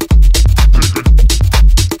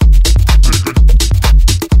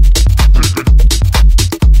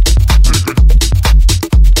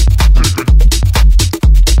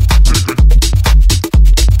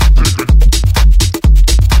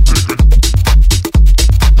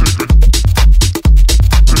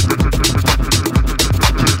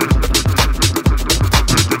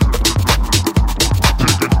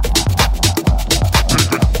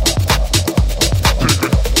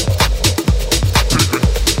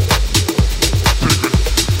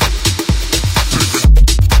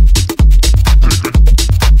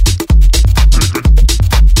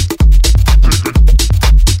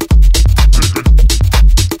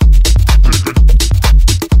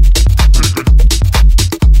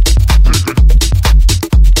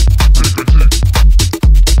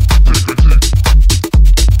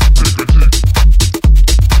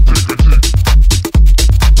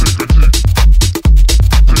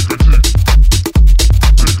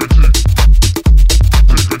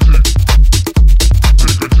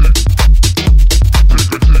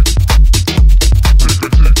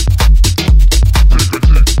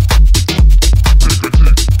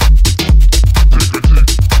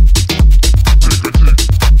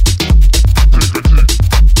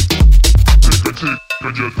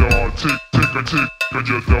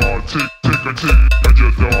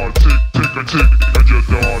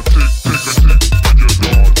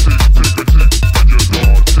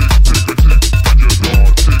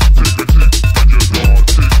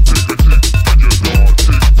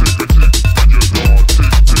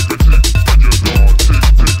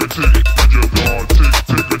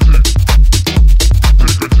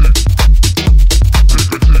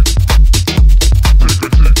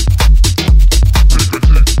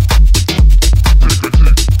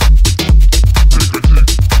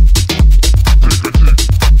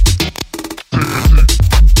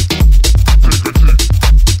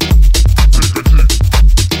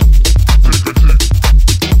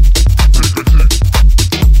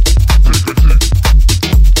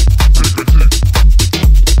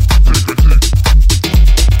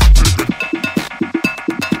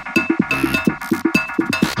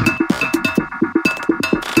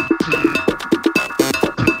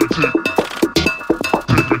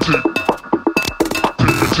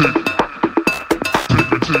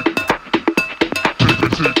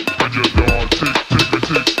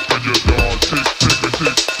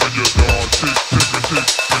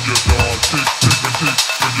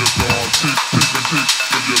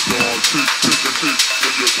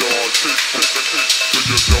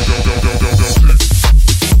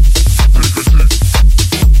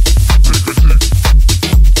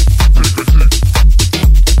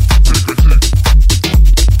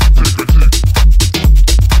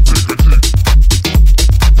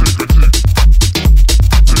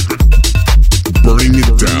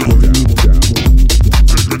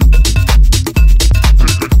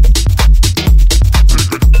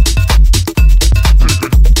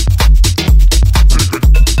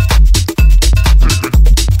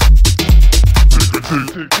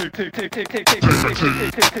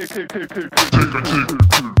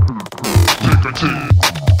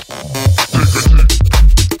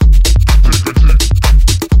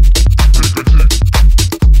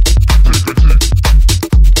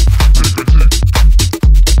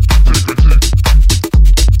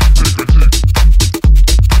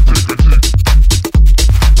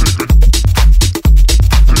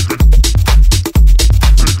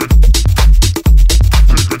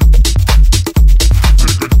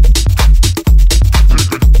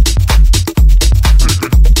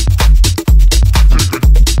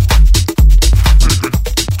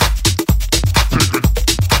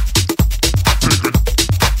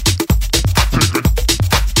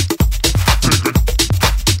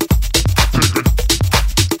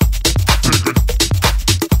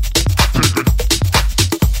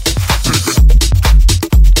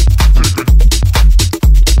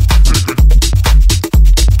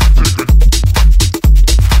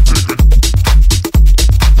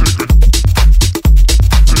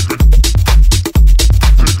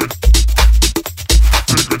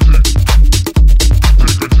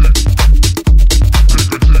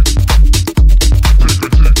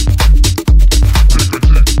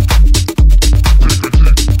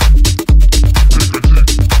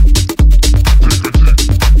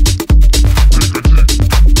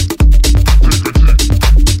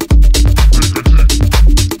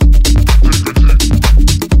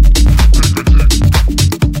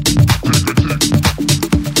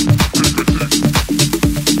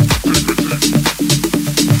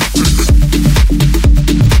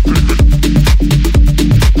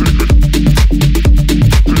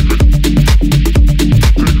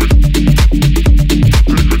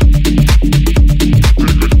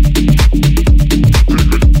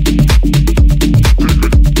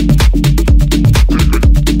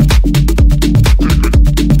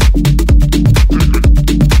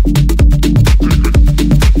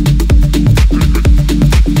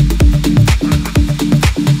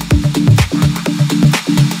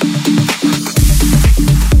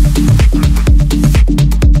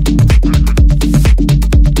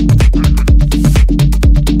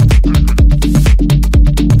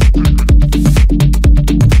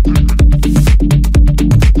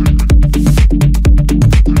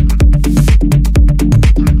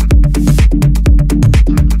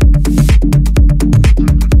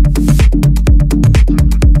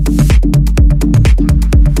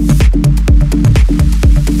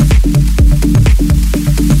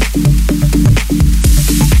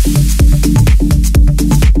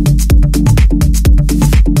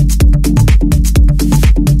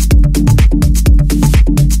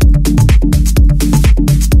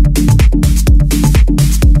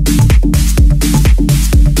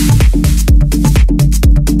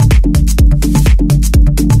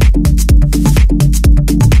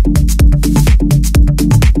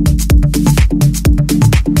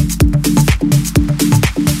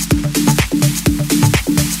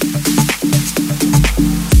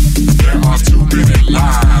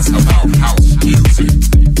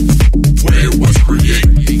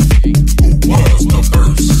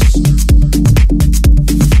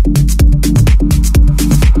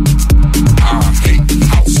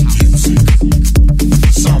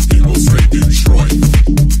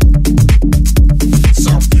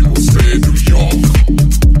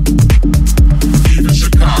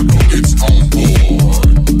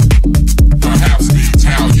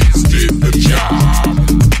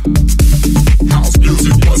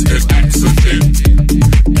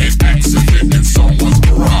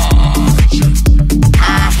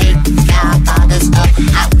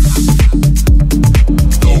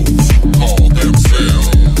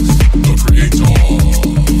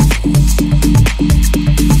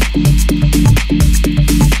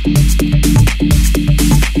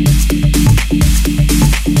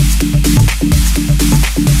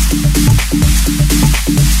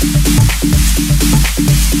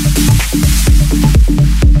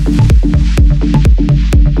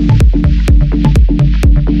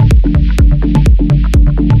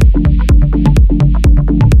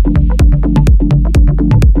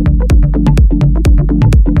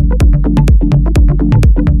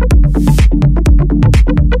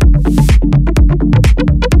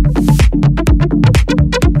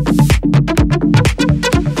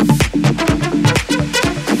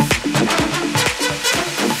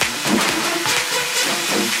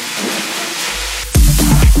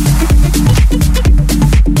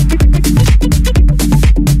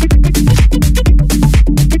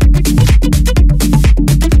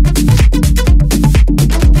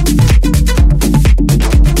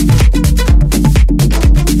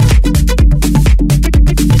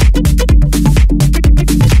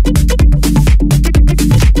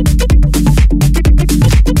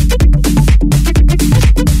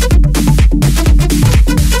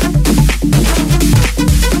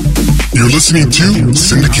 listening to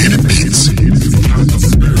Syndicated Beats.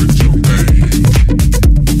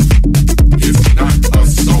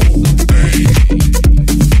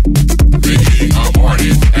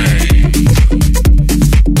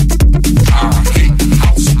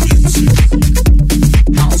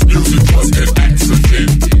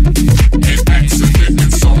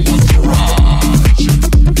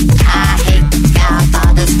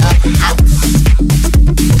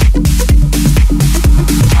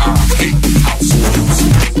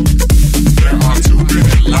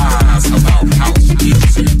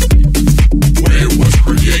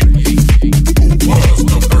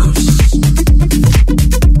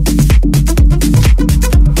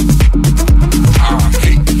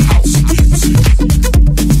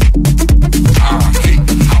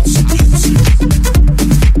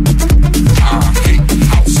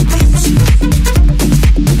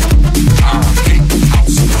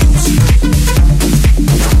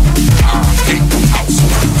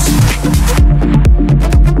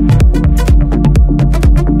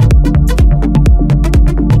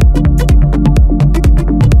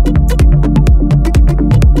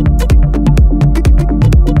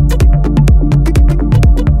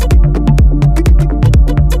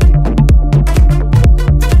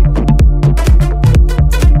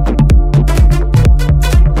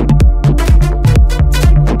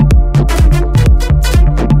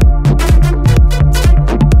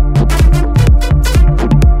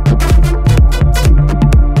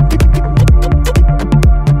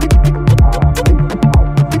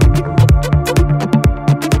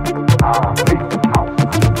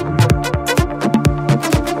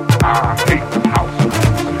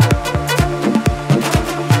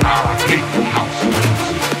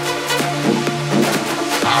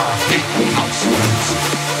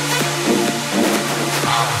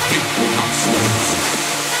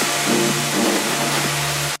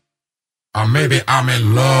 Or maybe I'm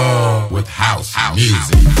in love with house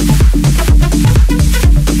music.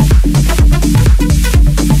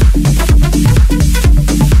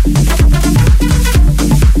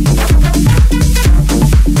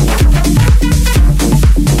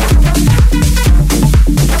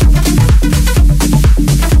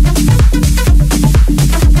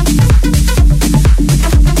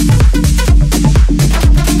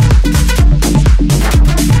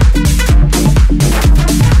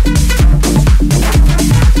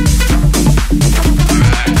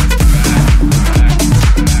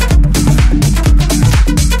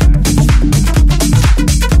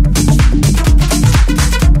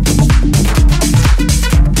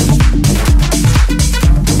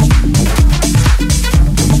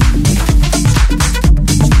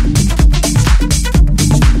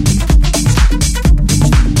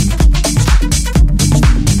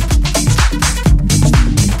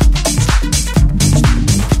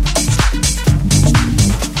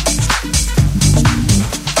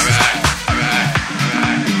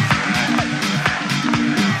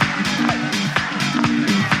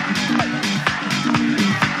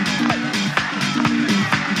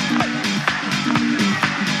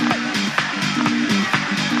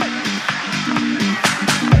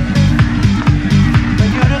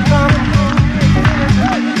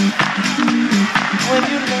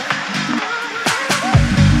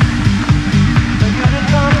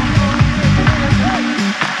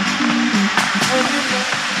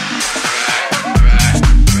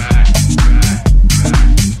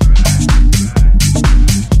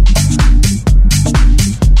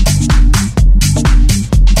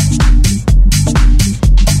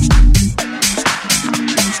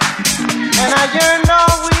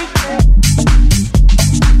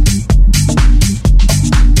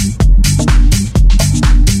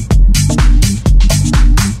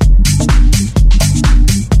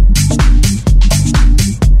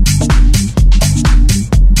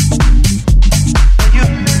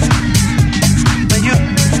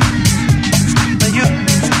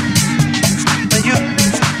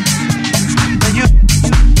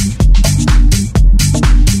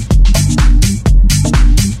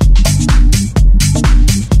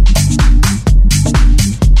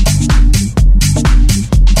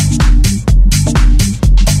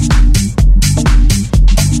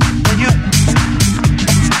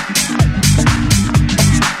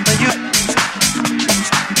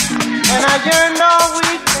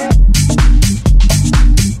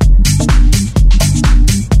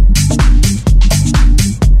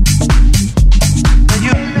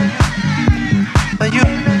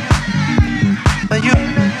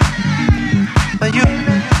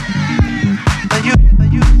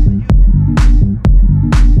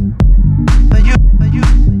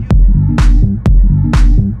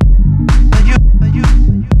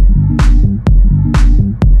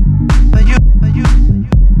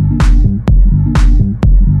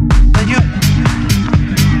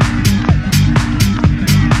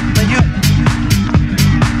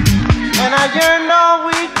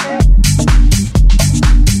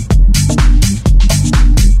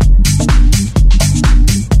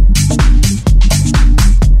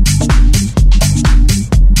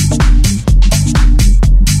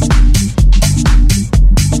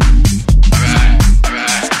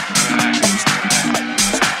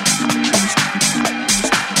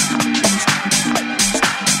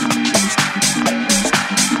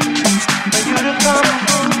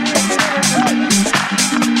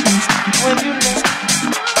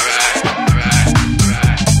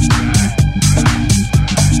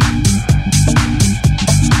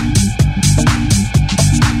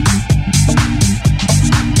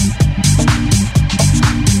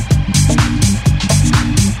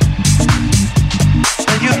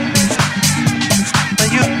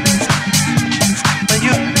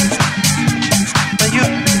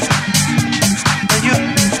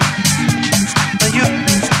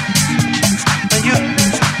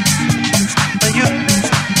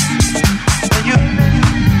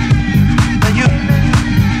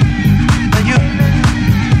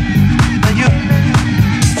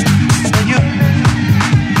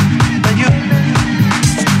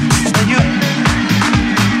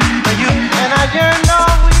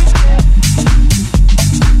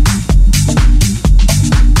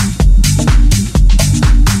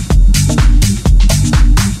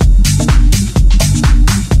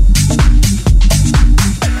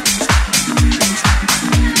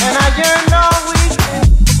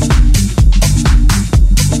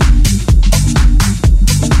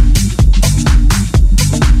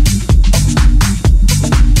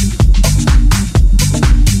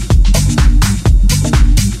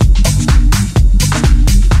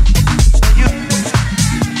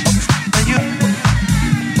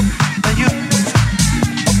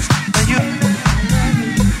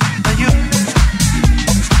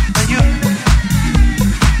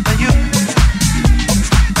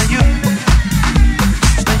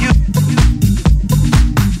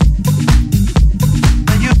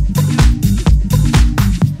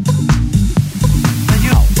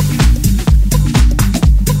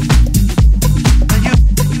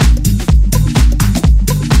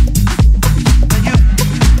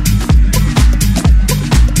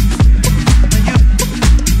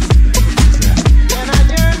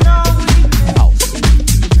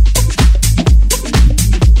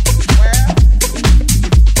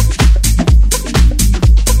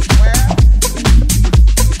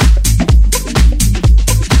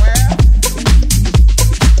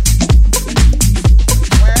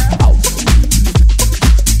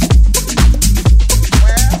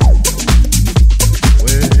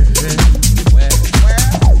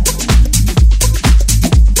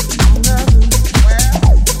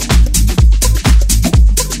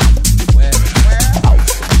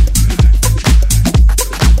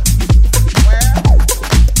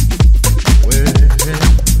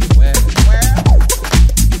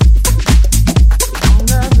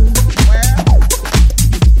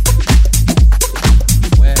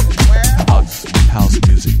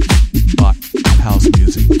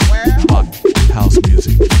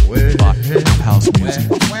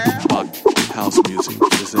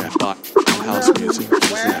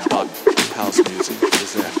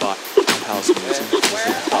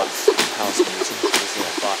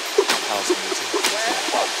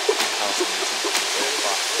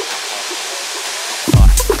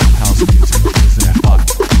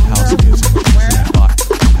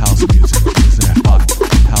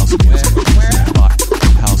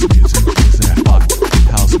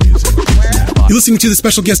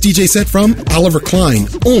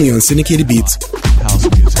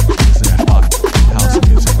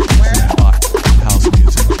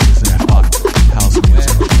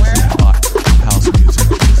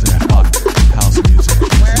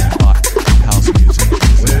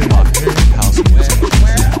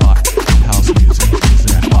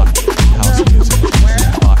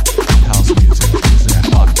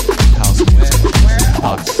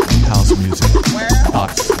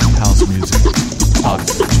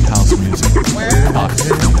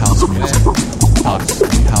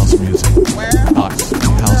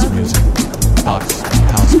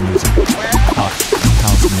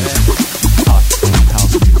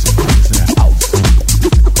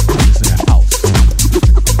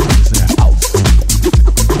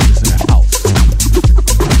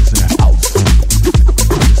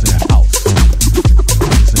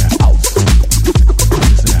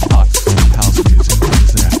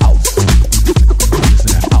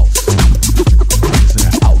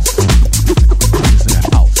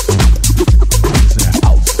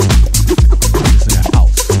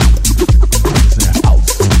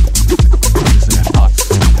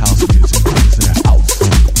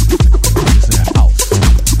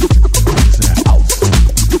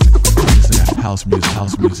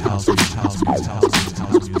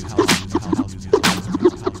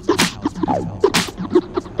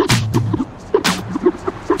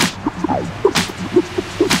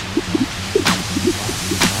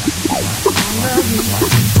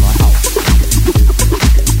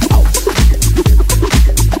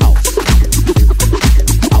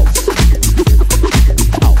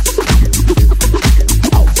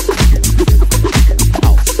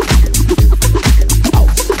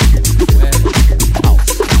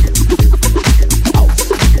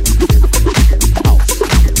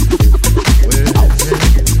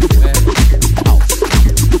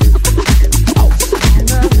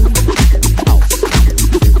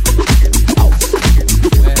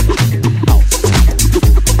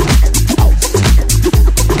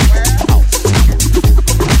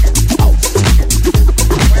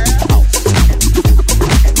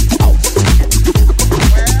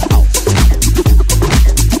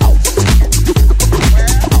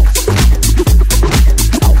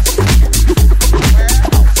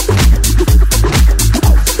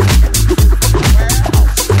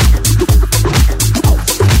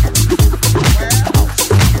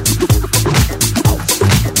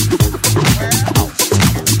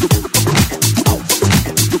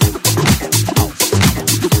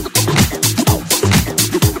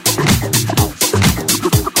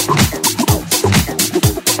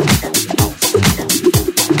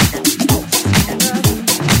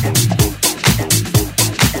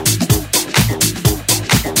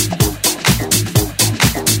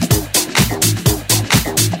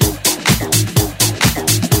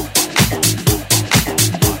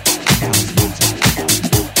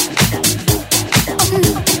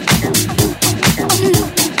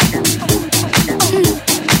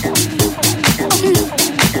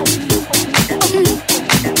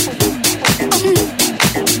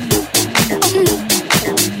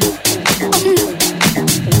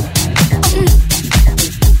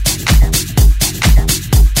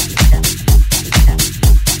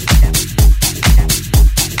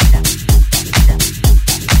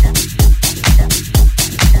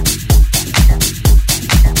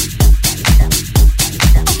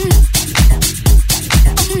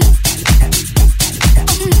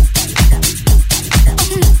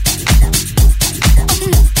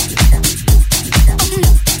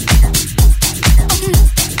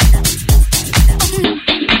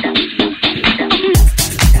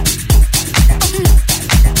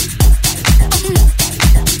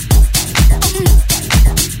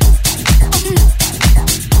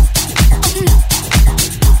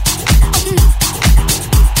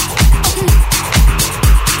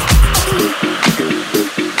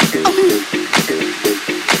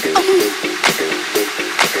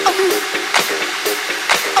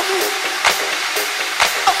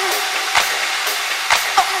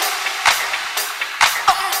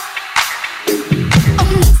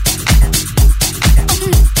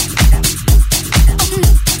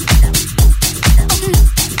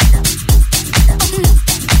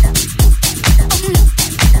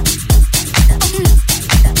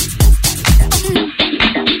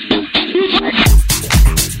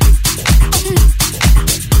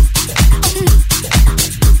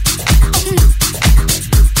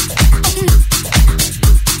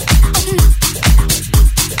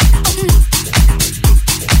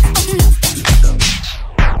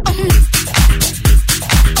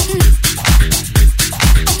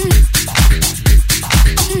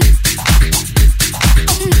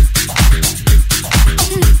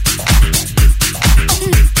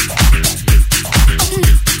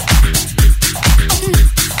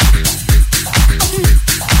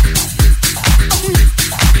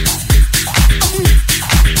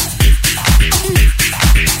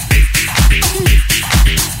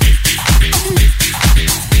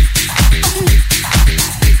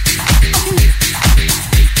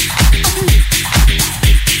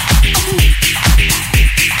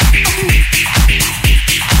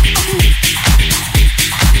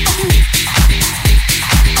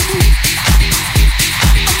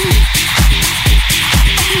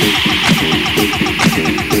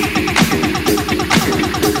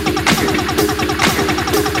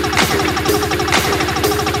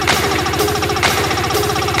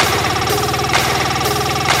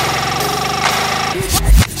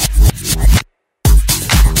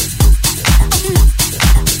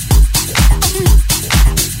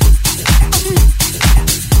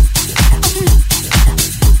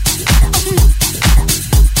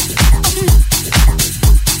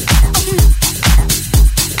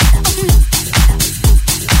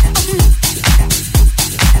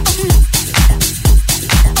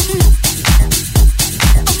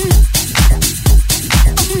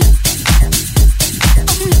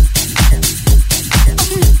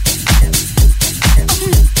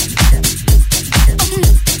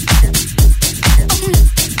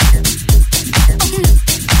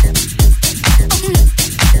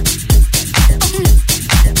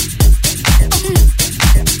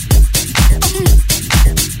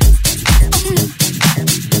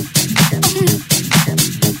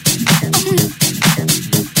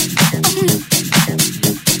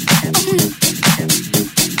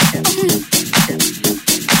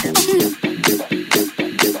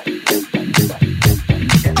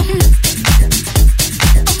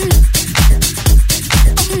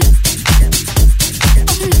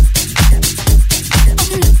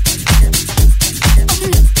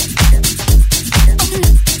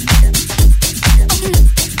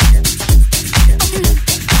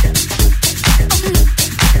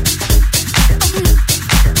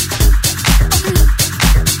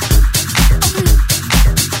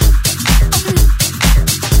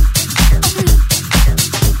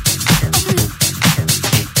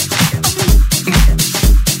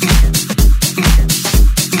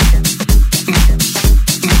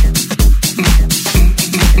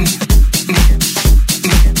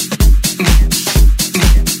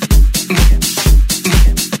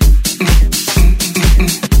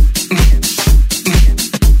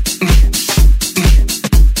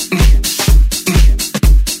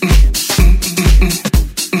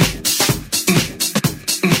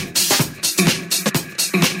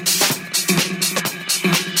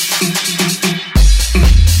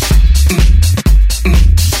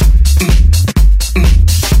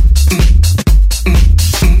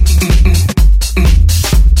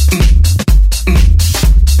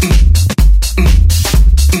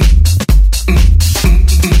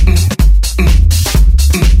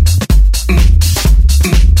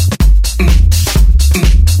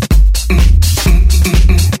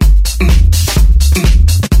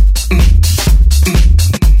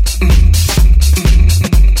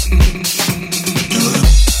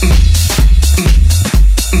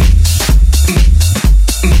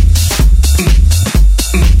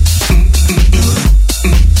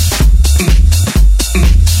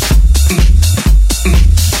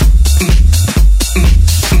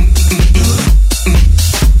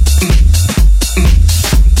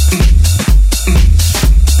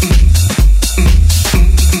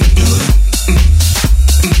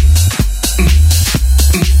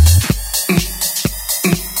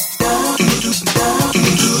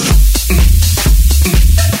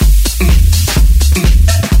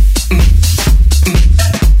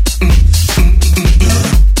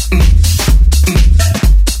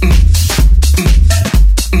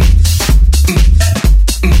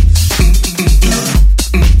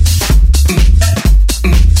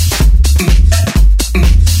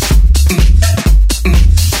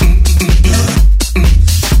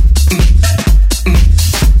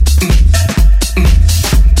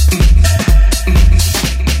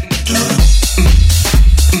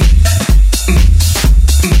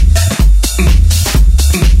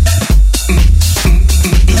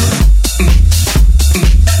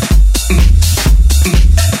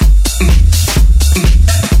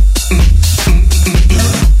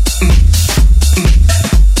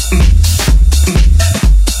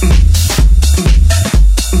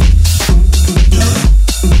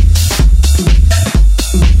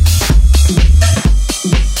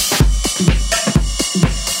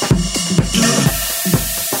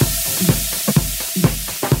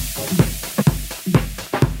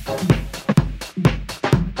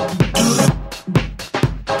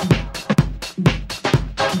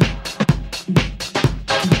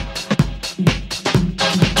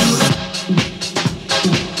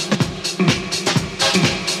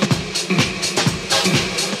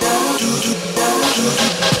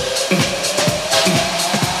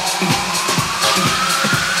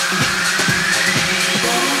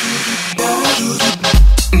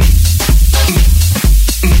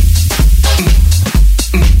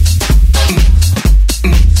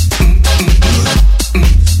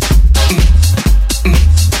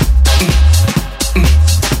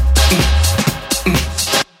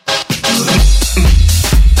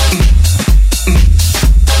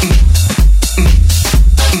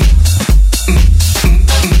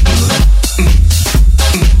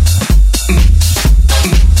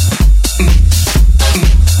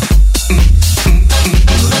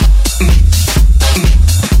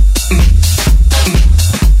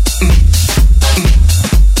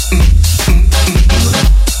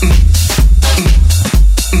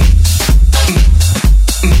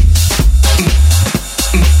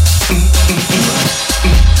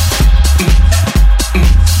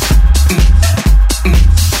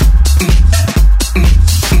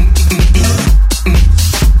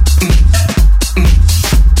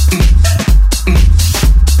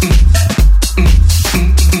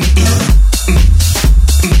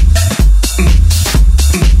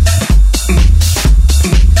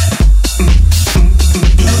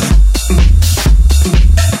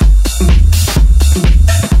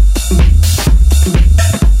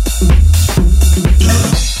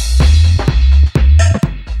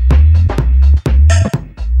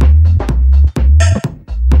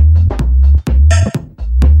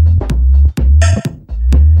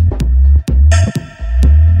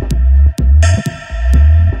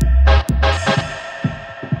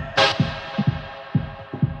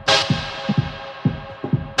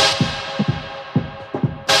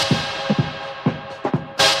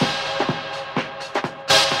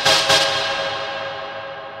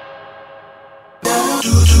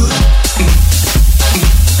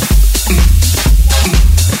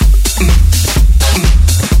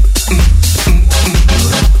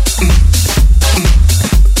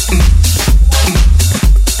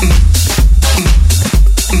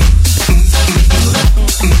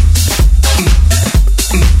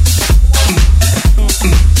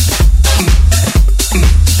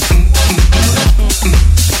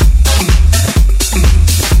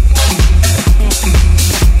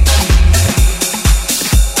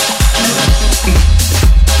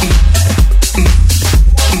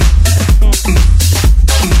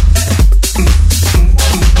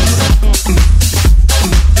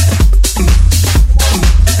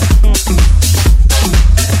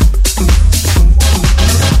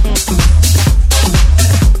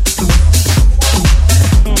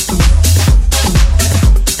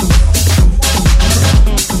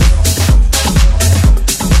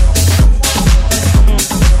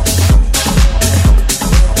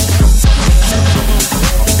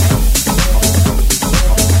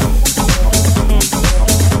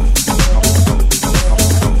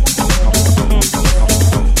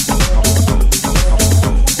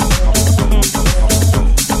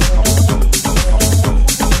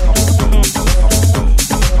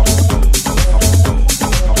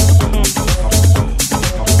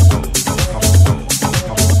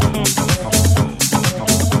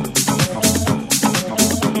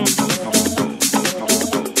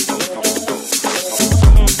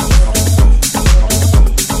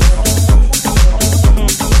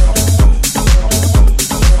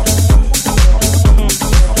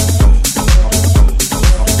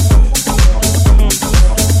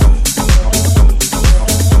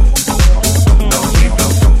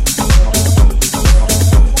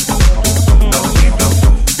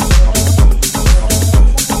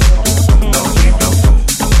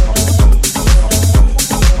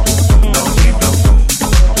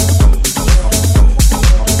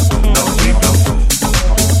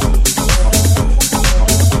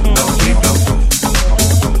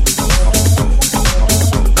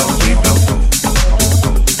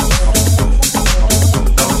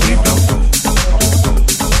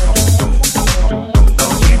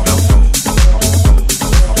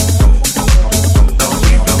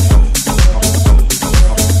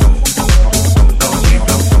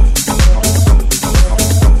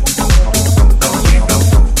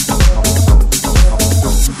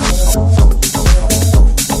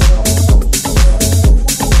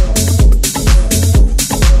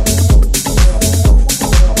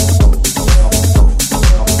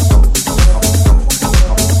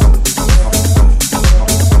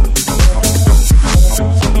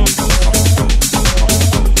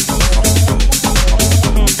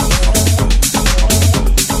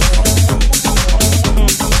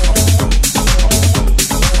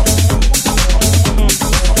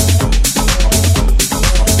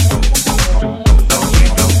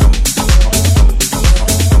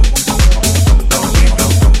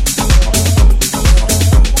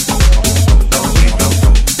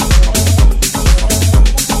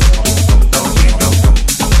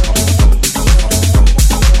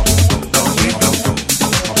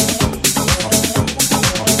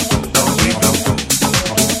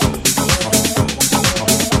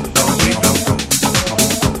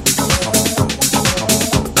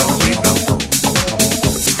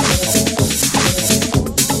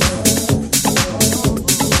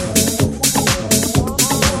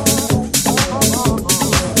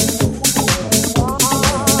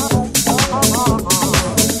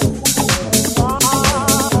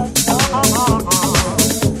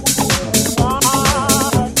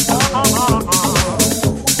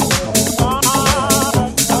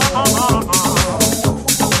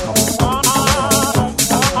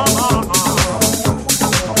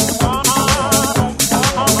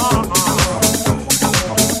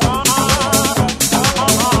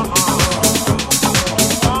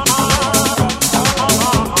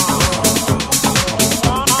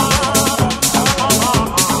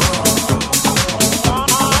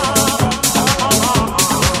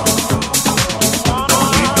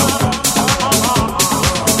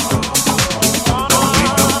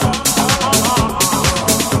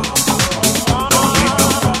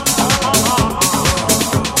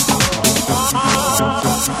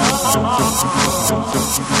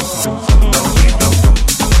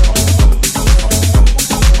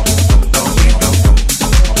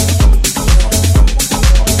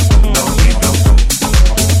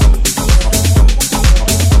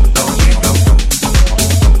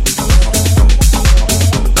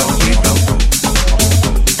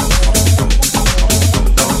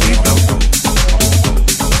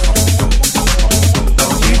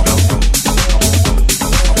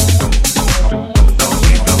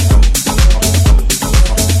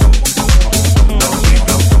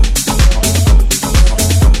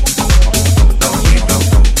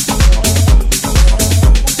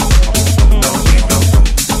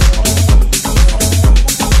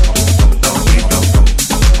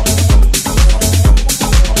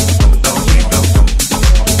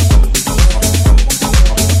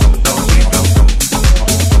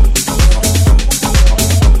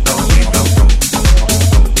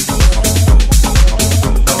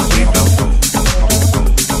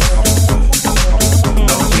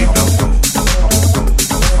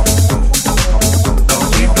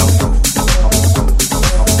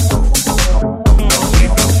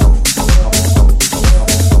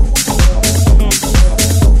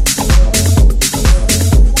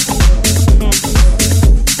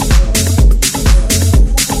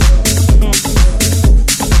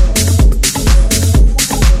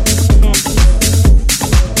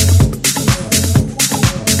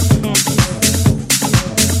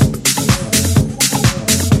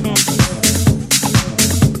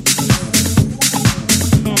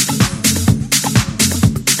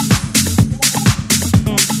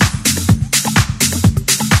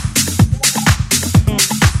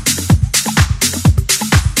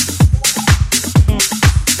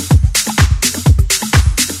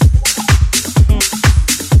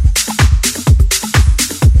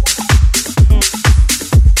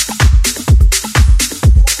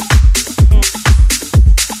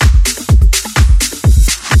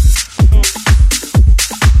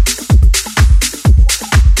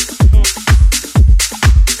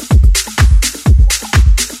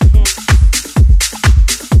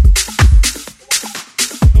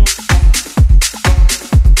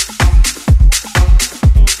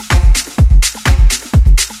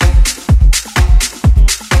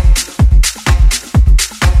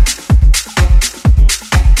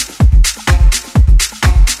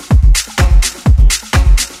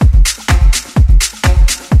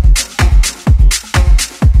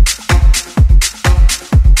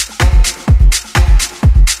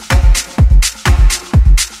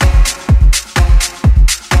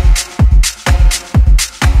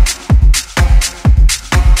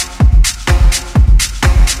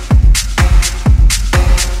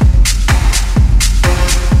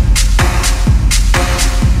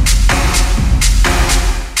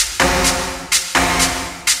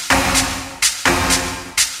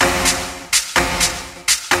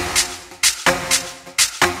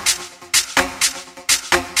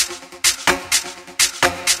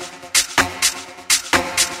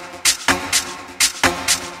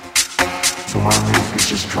 So my music is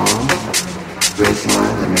just drums, bass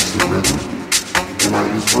line that makes the rhythm, and I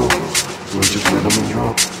use vocals, so it's just rhythm and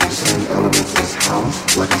drum. The same elements as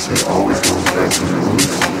house, like I said, always goes back to the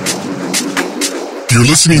roots. You're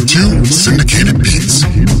listening to Syndicated Beats.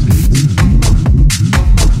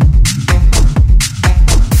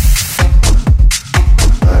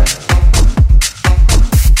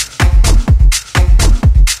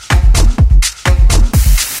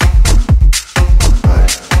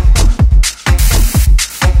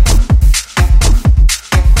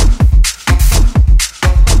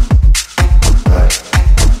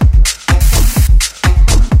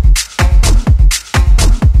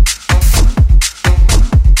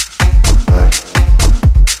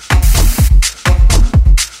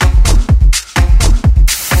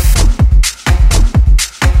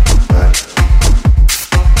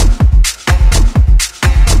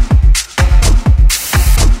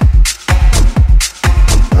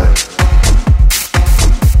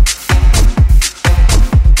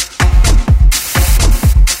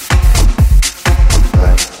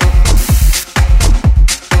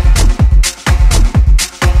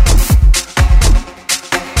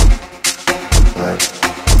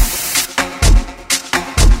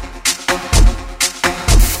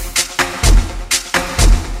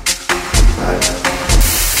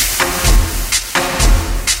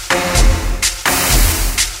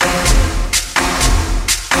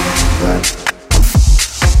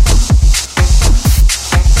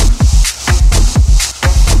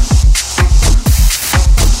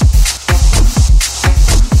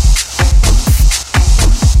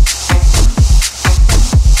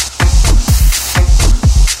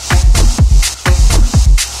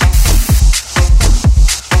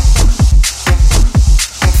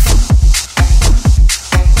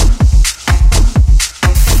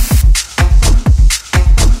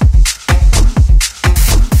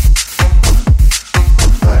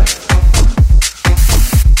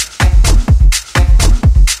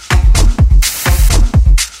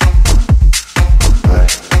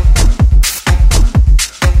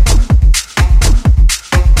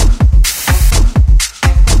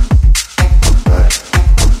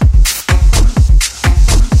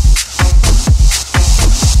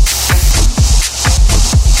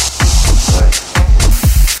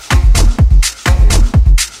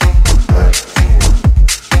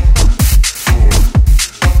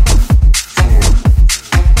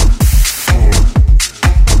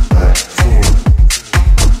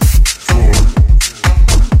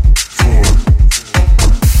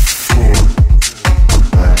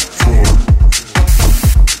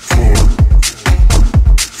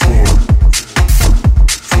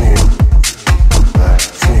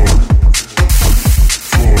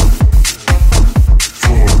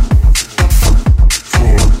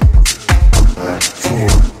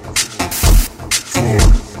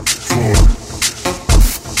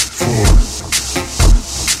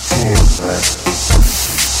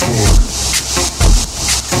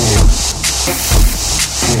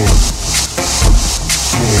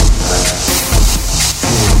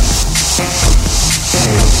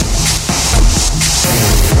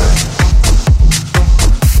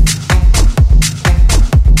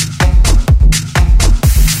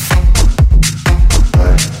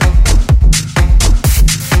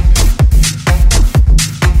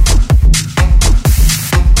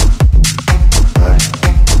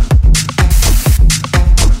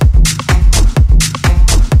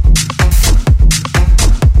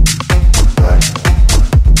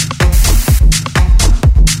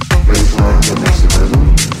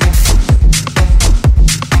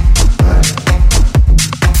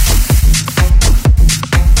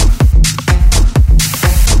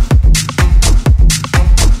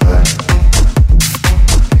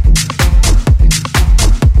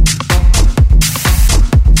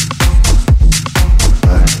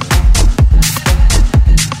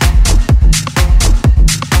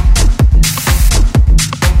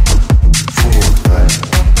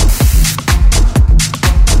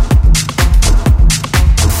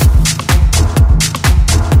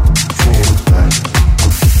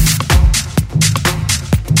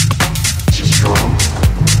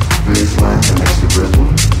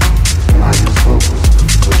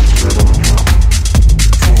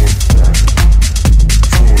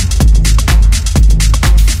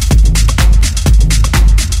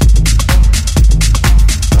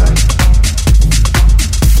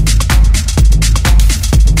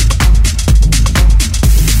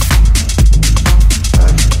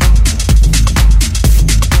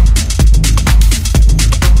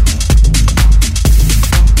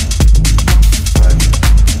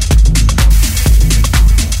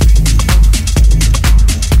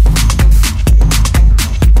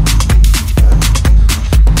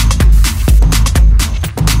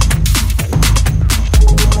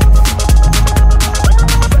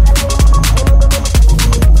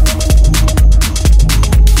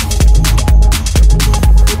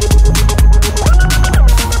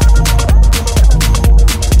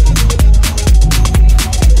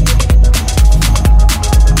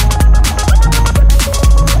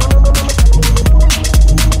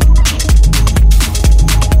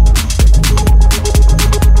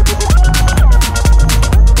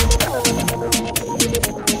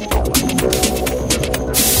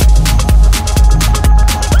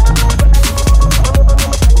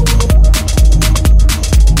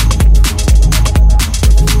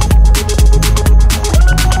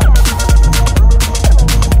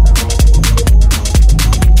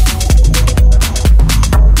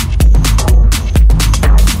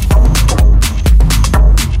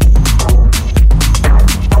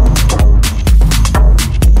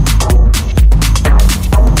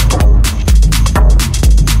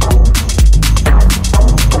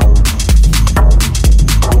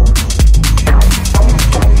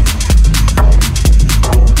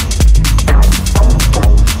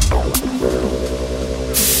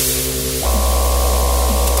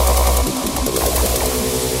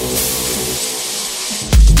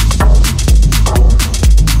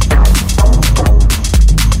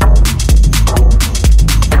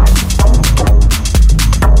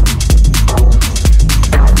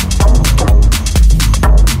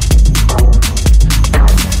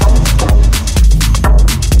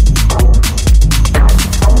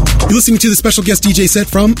 You're listening to the special guest DJ set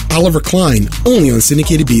from Oliver Klein, only on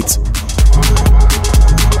Syndicated Beats.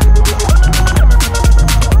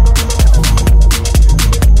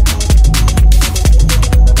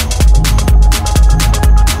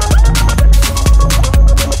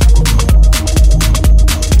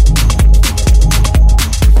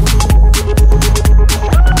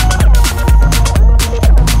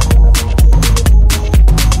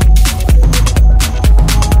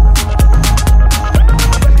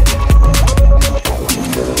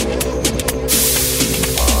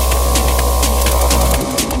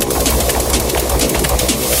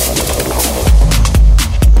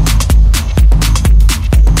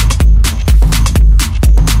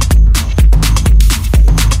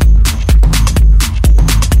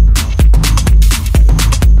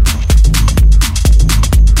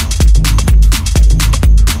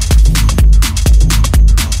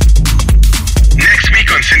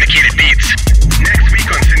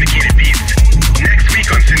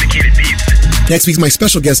 Next week's my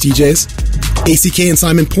special guest DJs, ACK and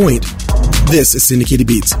Simon Point. This is Syndicated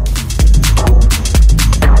Beats.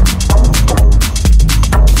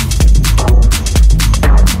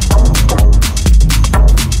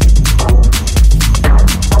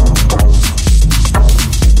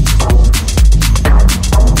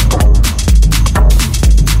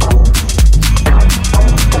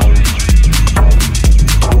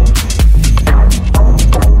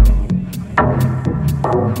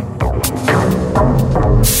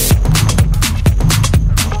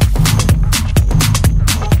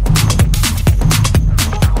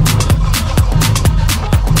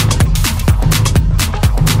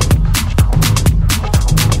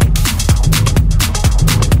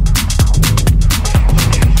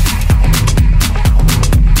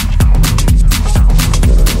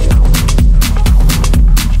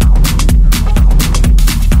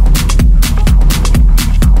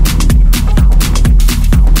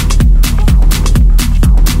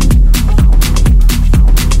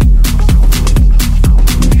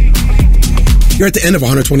 You're at the end of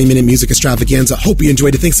 120-minute music extravaganza. Hope you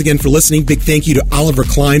enjoyed it. Thanks again for listening. Big thank you to Oliver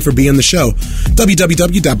Klein for being on the show.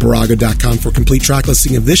 www.barago.com for complete track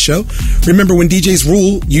listing of this show. Remember, when DJs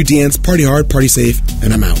rule, you dance, party hard, party safe,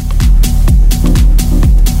 and I'm out.